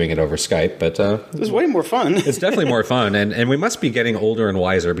than doing it over Skype. But it was way more fun. It's definitely more fun, and we must be getting older and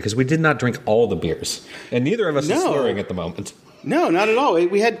wiser because we did not drink all the beers, and neither of us is slurring at the moment. No, not at all.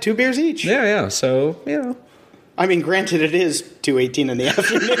 We had 2 beers each. Yeah. So I mean, granted, it is 2:18 in the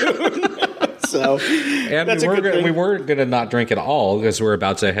afternoon. So and that's we weren't going to not drink at all because we're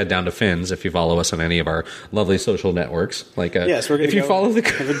about to head down to Finn's. If you follow us on any of our lovely social networks, yes, if you follow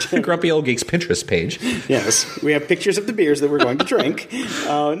the Grumpy Old Geeks Pinterest page, yes, we have pictures of the beers that we're going to drink.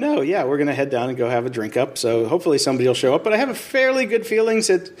 We're going to head down and go have a drink up. So hopefully somebody will show up. But I have a fairly good feeling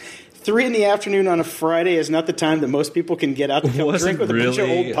that 3 in the afternoon on a Friday is not the time that most people can get out to come drink with a bunch of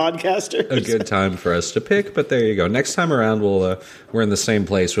old podcasters. A good time for us to pick, but there you go. Next time around, we're in the same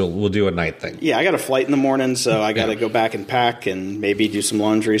place. We'll do a night thing. Yeah, I got a flight in the morning, so I got to go back and pack and maybe do some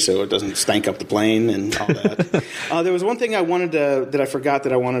laundry so it doesn't stank up the plane and all that. There was one thing that I forgot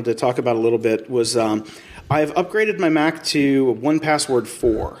that I wanted to talk about a little bit was I have upgraded my Mac to 1Password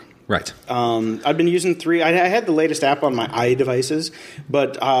 4. Right. I've been using 3. I had the latest app on my iDevices,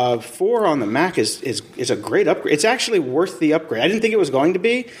 but 4 on the Mac is a great upgrade. It's actually worth the upgrade. I didn't think it was going to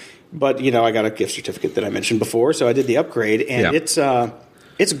be, but I got a gift certificate that I mentioned before, so I did the upgrade, and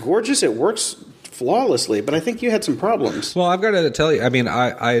it's gorgeous. It works flawlessly, but I think you had some problems. Well, I've got to tell you, I mean,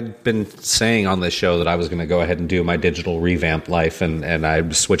 I'd been saying on this show that I was going to go ahead and do my digital revamp life, and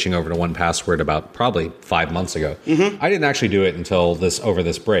I'm switching over to 1Password about probably 5 months ago. I didn't actually do it until over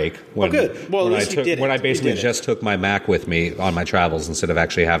this break. When, good. Well, at least you did it. When I basically just took my Mac with me on my travels instead of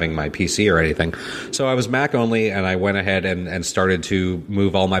actually having my PC or anything. So I was Mac only, and I went ahead and started to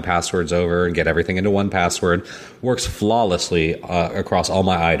move all my passwords over and get everything into 1Password. Works flawlessly across all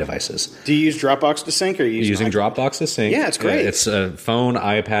my iDevices. Do you use Dropbox to sync, or are you using Dropbox to sync? Yeah, it's great. It's a phone,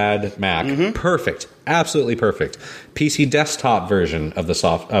 iPad, Mac. Perfect. Absolutely perfect. PC desktop version of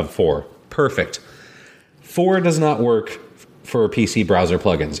of 4. Perfect. 4 does not work for PC browser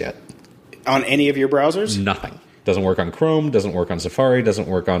plugins yet. On any of your browsers? Nothing. Doesn't work on Chrome, doesn't work on Safari, doesn't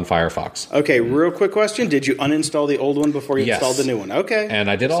work on Firefox. Okay, real quick question. Did you uninstall the old one before you installed the new one? Okay. And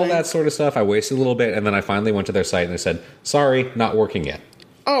I did all that sort of stuff. I wasted a little bit, and then I finally went to their site and they said, sorry, not working yet.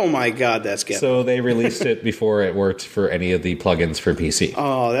 Oh my God, that's ghetto. So they released it before it worked for any of the plugins for PC.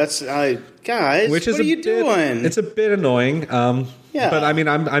 Oh, that's guys. What are you doing? It's a bit annoying. But I mean,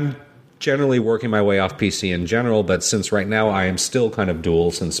 I'm generally working my way off PC in general. But since right now I am still kind of dual,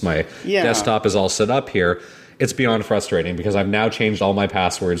 since my desktop is all set up here, it's beyond frustrating because I've now changed all my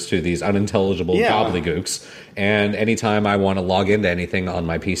passwords to these unintelligible gobbledygooks. And anytime I want to log into anything on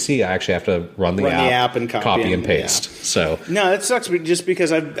my PC, I actually have to run the app and copy and paste. Yeah. So no, it sucks just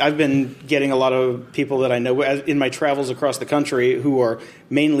because I've been getting a lot of people that I know in my travels across the country who are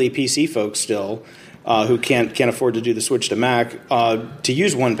mainly PC folks still. Who can't afford to do the switch to Mac to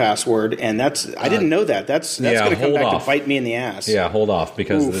use 1Password, and I didn't know that. That's going to come back to bite me in the ass. Yeah, hold off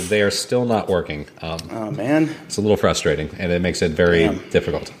because they are still not working. Oh man, it's a little frustrating, and it makes it very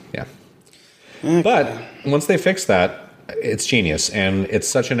difficult. Yeah, okay. But once they fix that, it's genius, and it's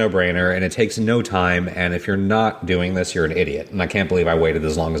such a no-brainer, and it takes no time. And if you're not doing this, you're an idiot. And I can't believe I waited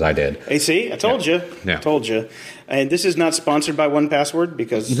as long as I did. Hey, see, I told you. Yeah. I told you. And this is not sponsored by 1Password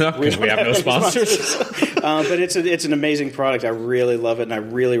because we have no sponsors. But it's an amazing product. I really love it, and I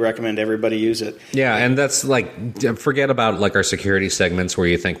really recommend everybody use it. Yeah, and that's forget about our security segments where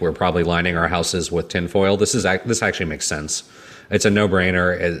you think we're probably lining our houses with tinfoil. This actually makes sense. It's a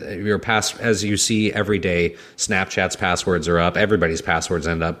no-brainer. As you see every day, Snapchat's passwords are up. Everybody's passwords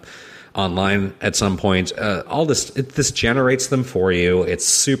end up online at some point. All this generates them for you. It's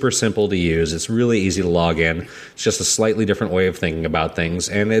super simple to use. It's really easy to log in. It's just a slightly different way of thinking about things,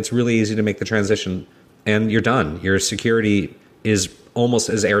 and it's really easy to make the transition. And you're done. Your security is almost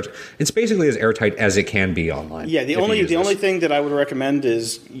as it's basically as airtight as it can be online. Yeah, the only thing that I would recommend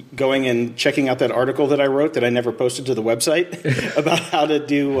is going and checking out that article that I wrote that I never posted to the website about how to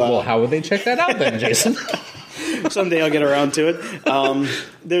do. Well, how would they check that out then, Jason? Someday I'll get around to it.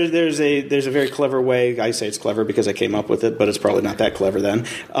 There's a very clever way. I say it's clever because I came up with it, but it's probably not that clever then.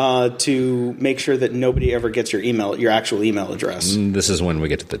 To make sure that nobody ever gets your actual email address. This is when we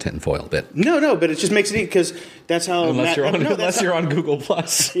get to the tinfoil bit. No, but it just makes it easy because that's how. Unless you're on Google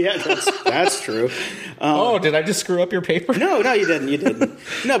Plus. Yeah, that's true. Did I just screw up your paper? No, you didn't.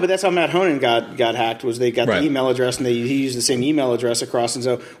 No, but that's how Matt Honan got hacked. Was they got the email address and he used the same email address across, and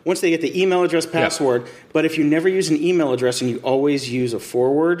so once they get the email address password, but if you never use an email address and you always use a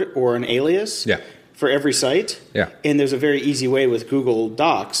forward or an alias for every site, and there's a very easy way with Google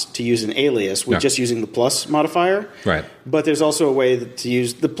Docs to use an alias with just using the plus modifier. Right. But there's also a way to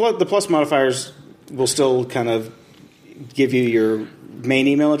use the plus modifiers will still kind of give you your main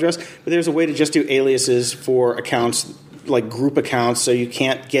email address, but there's a way to just do aliases for accounts like group accounts, so you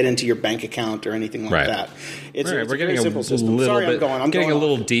can't get into your bank account or anything like that. It's a very simple system. Sorry, I'm getting a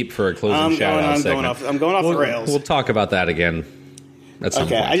little deep for a closing shout-out segment. I'm going off the rails. We'll talk about that again at some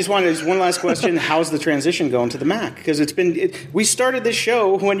point. I just wanted one last question. How's the transition going to the Mac? Because we started this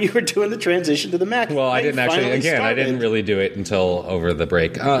show when you were doing the transition to the Mac. Well, I didn't really do it until over the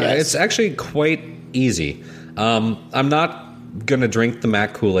break. It's actually quite easy. I'm not going to drink the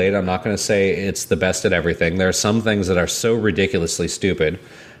Mac Kool-Aid. I'm not going to say it's the best at everything. There are some things that are so ridiculously stupid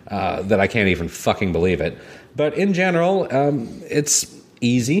that I can't even fucking believe it. But in general, it's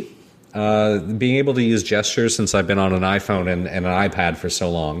easy. Being able to use gestures since I've been on an iPhone and an iPad for so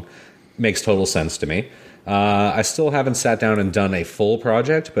long makes total sense to me. I still haven't sat down and done a full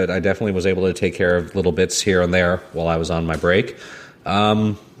project, but I definitely was able to take care of little bits here and there while I was on my break.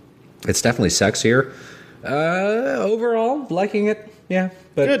 It's definitely sexier. Overall, liking it, yeah.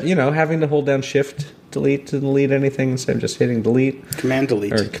 But, Good. having to hold down shift delete to delete anything instead of just hitting delete? Command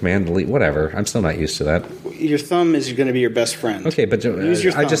delete. Or command delete, whatever. I'm still not used to that. Your thumb is going to be your best friend. Okay, but Use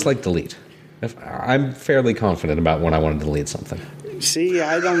your I just thumb. like delete. I'm fairly confident about when I want to delete something. See,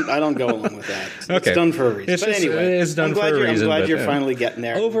 I don't go along with that. Okay. It's done for a reason. It's But just- anyway, it's done I'm glad for a you're, reason, I'm glad but, you're finally getting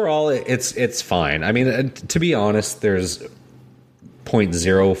there. Overall, it's fine. I mean, to be honest, there's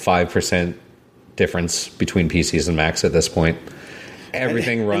 0.05% difference between PCs and Macs at this point.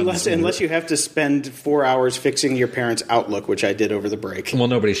 Everything runs. Unless you have to spend 4 hours fixing your parents' Outlook, which I did over the break. Well,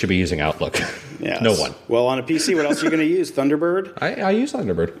 nobody should be using Outlook. Yes. No one. Well, on a PC, what else are you going to use? Thunderbird? I use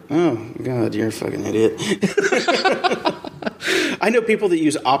Thunderbird. Oh, God, you're a fucking idiot. I know people that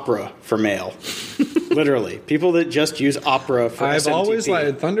use Opera for mail. Literally. People that just use Opera for I've SMTP. always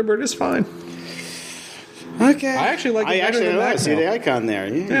liked Thunderbird is fine. Okay. I actually like it better than I Mac see Mail. the icon there.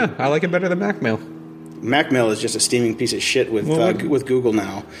 Yeah. Yeah, I like it better than Mac Mail. Mac Mail is just a steaming piece of shit with Google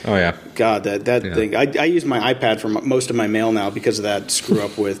now. Oh, yeah. God, that Yeah. thing. I use my iPad for most of my mail now because of that screw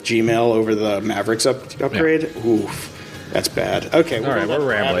up with Gmail over the Mavericks upgrade. Yeah. Oof, that's bad. Okay, All right, we're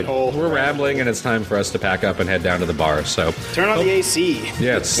rambling. We're rambling, and it's time for us to pack up and head down to the bar. So Turn on the AC.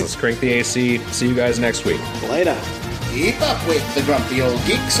 yes, let's crank the AC. See you guys next week. Later. Keep up with the Grumpy Old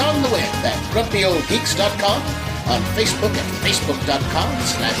Geeks on the web at grumpyoldgeeks.com, on Facebook at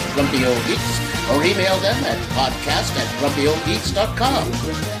facebook.com/grumpyoldgeeks, or email them at podcast@grumpyoldgeeks.com.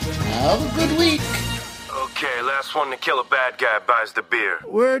 Have a good week. Okay, last one to kill a bad guy buys the beer.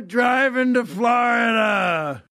 We're driving to Florida.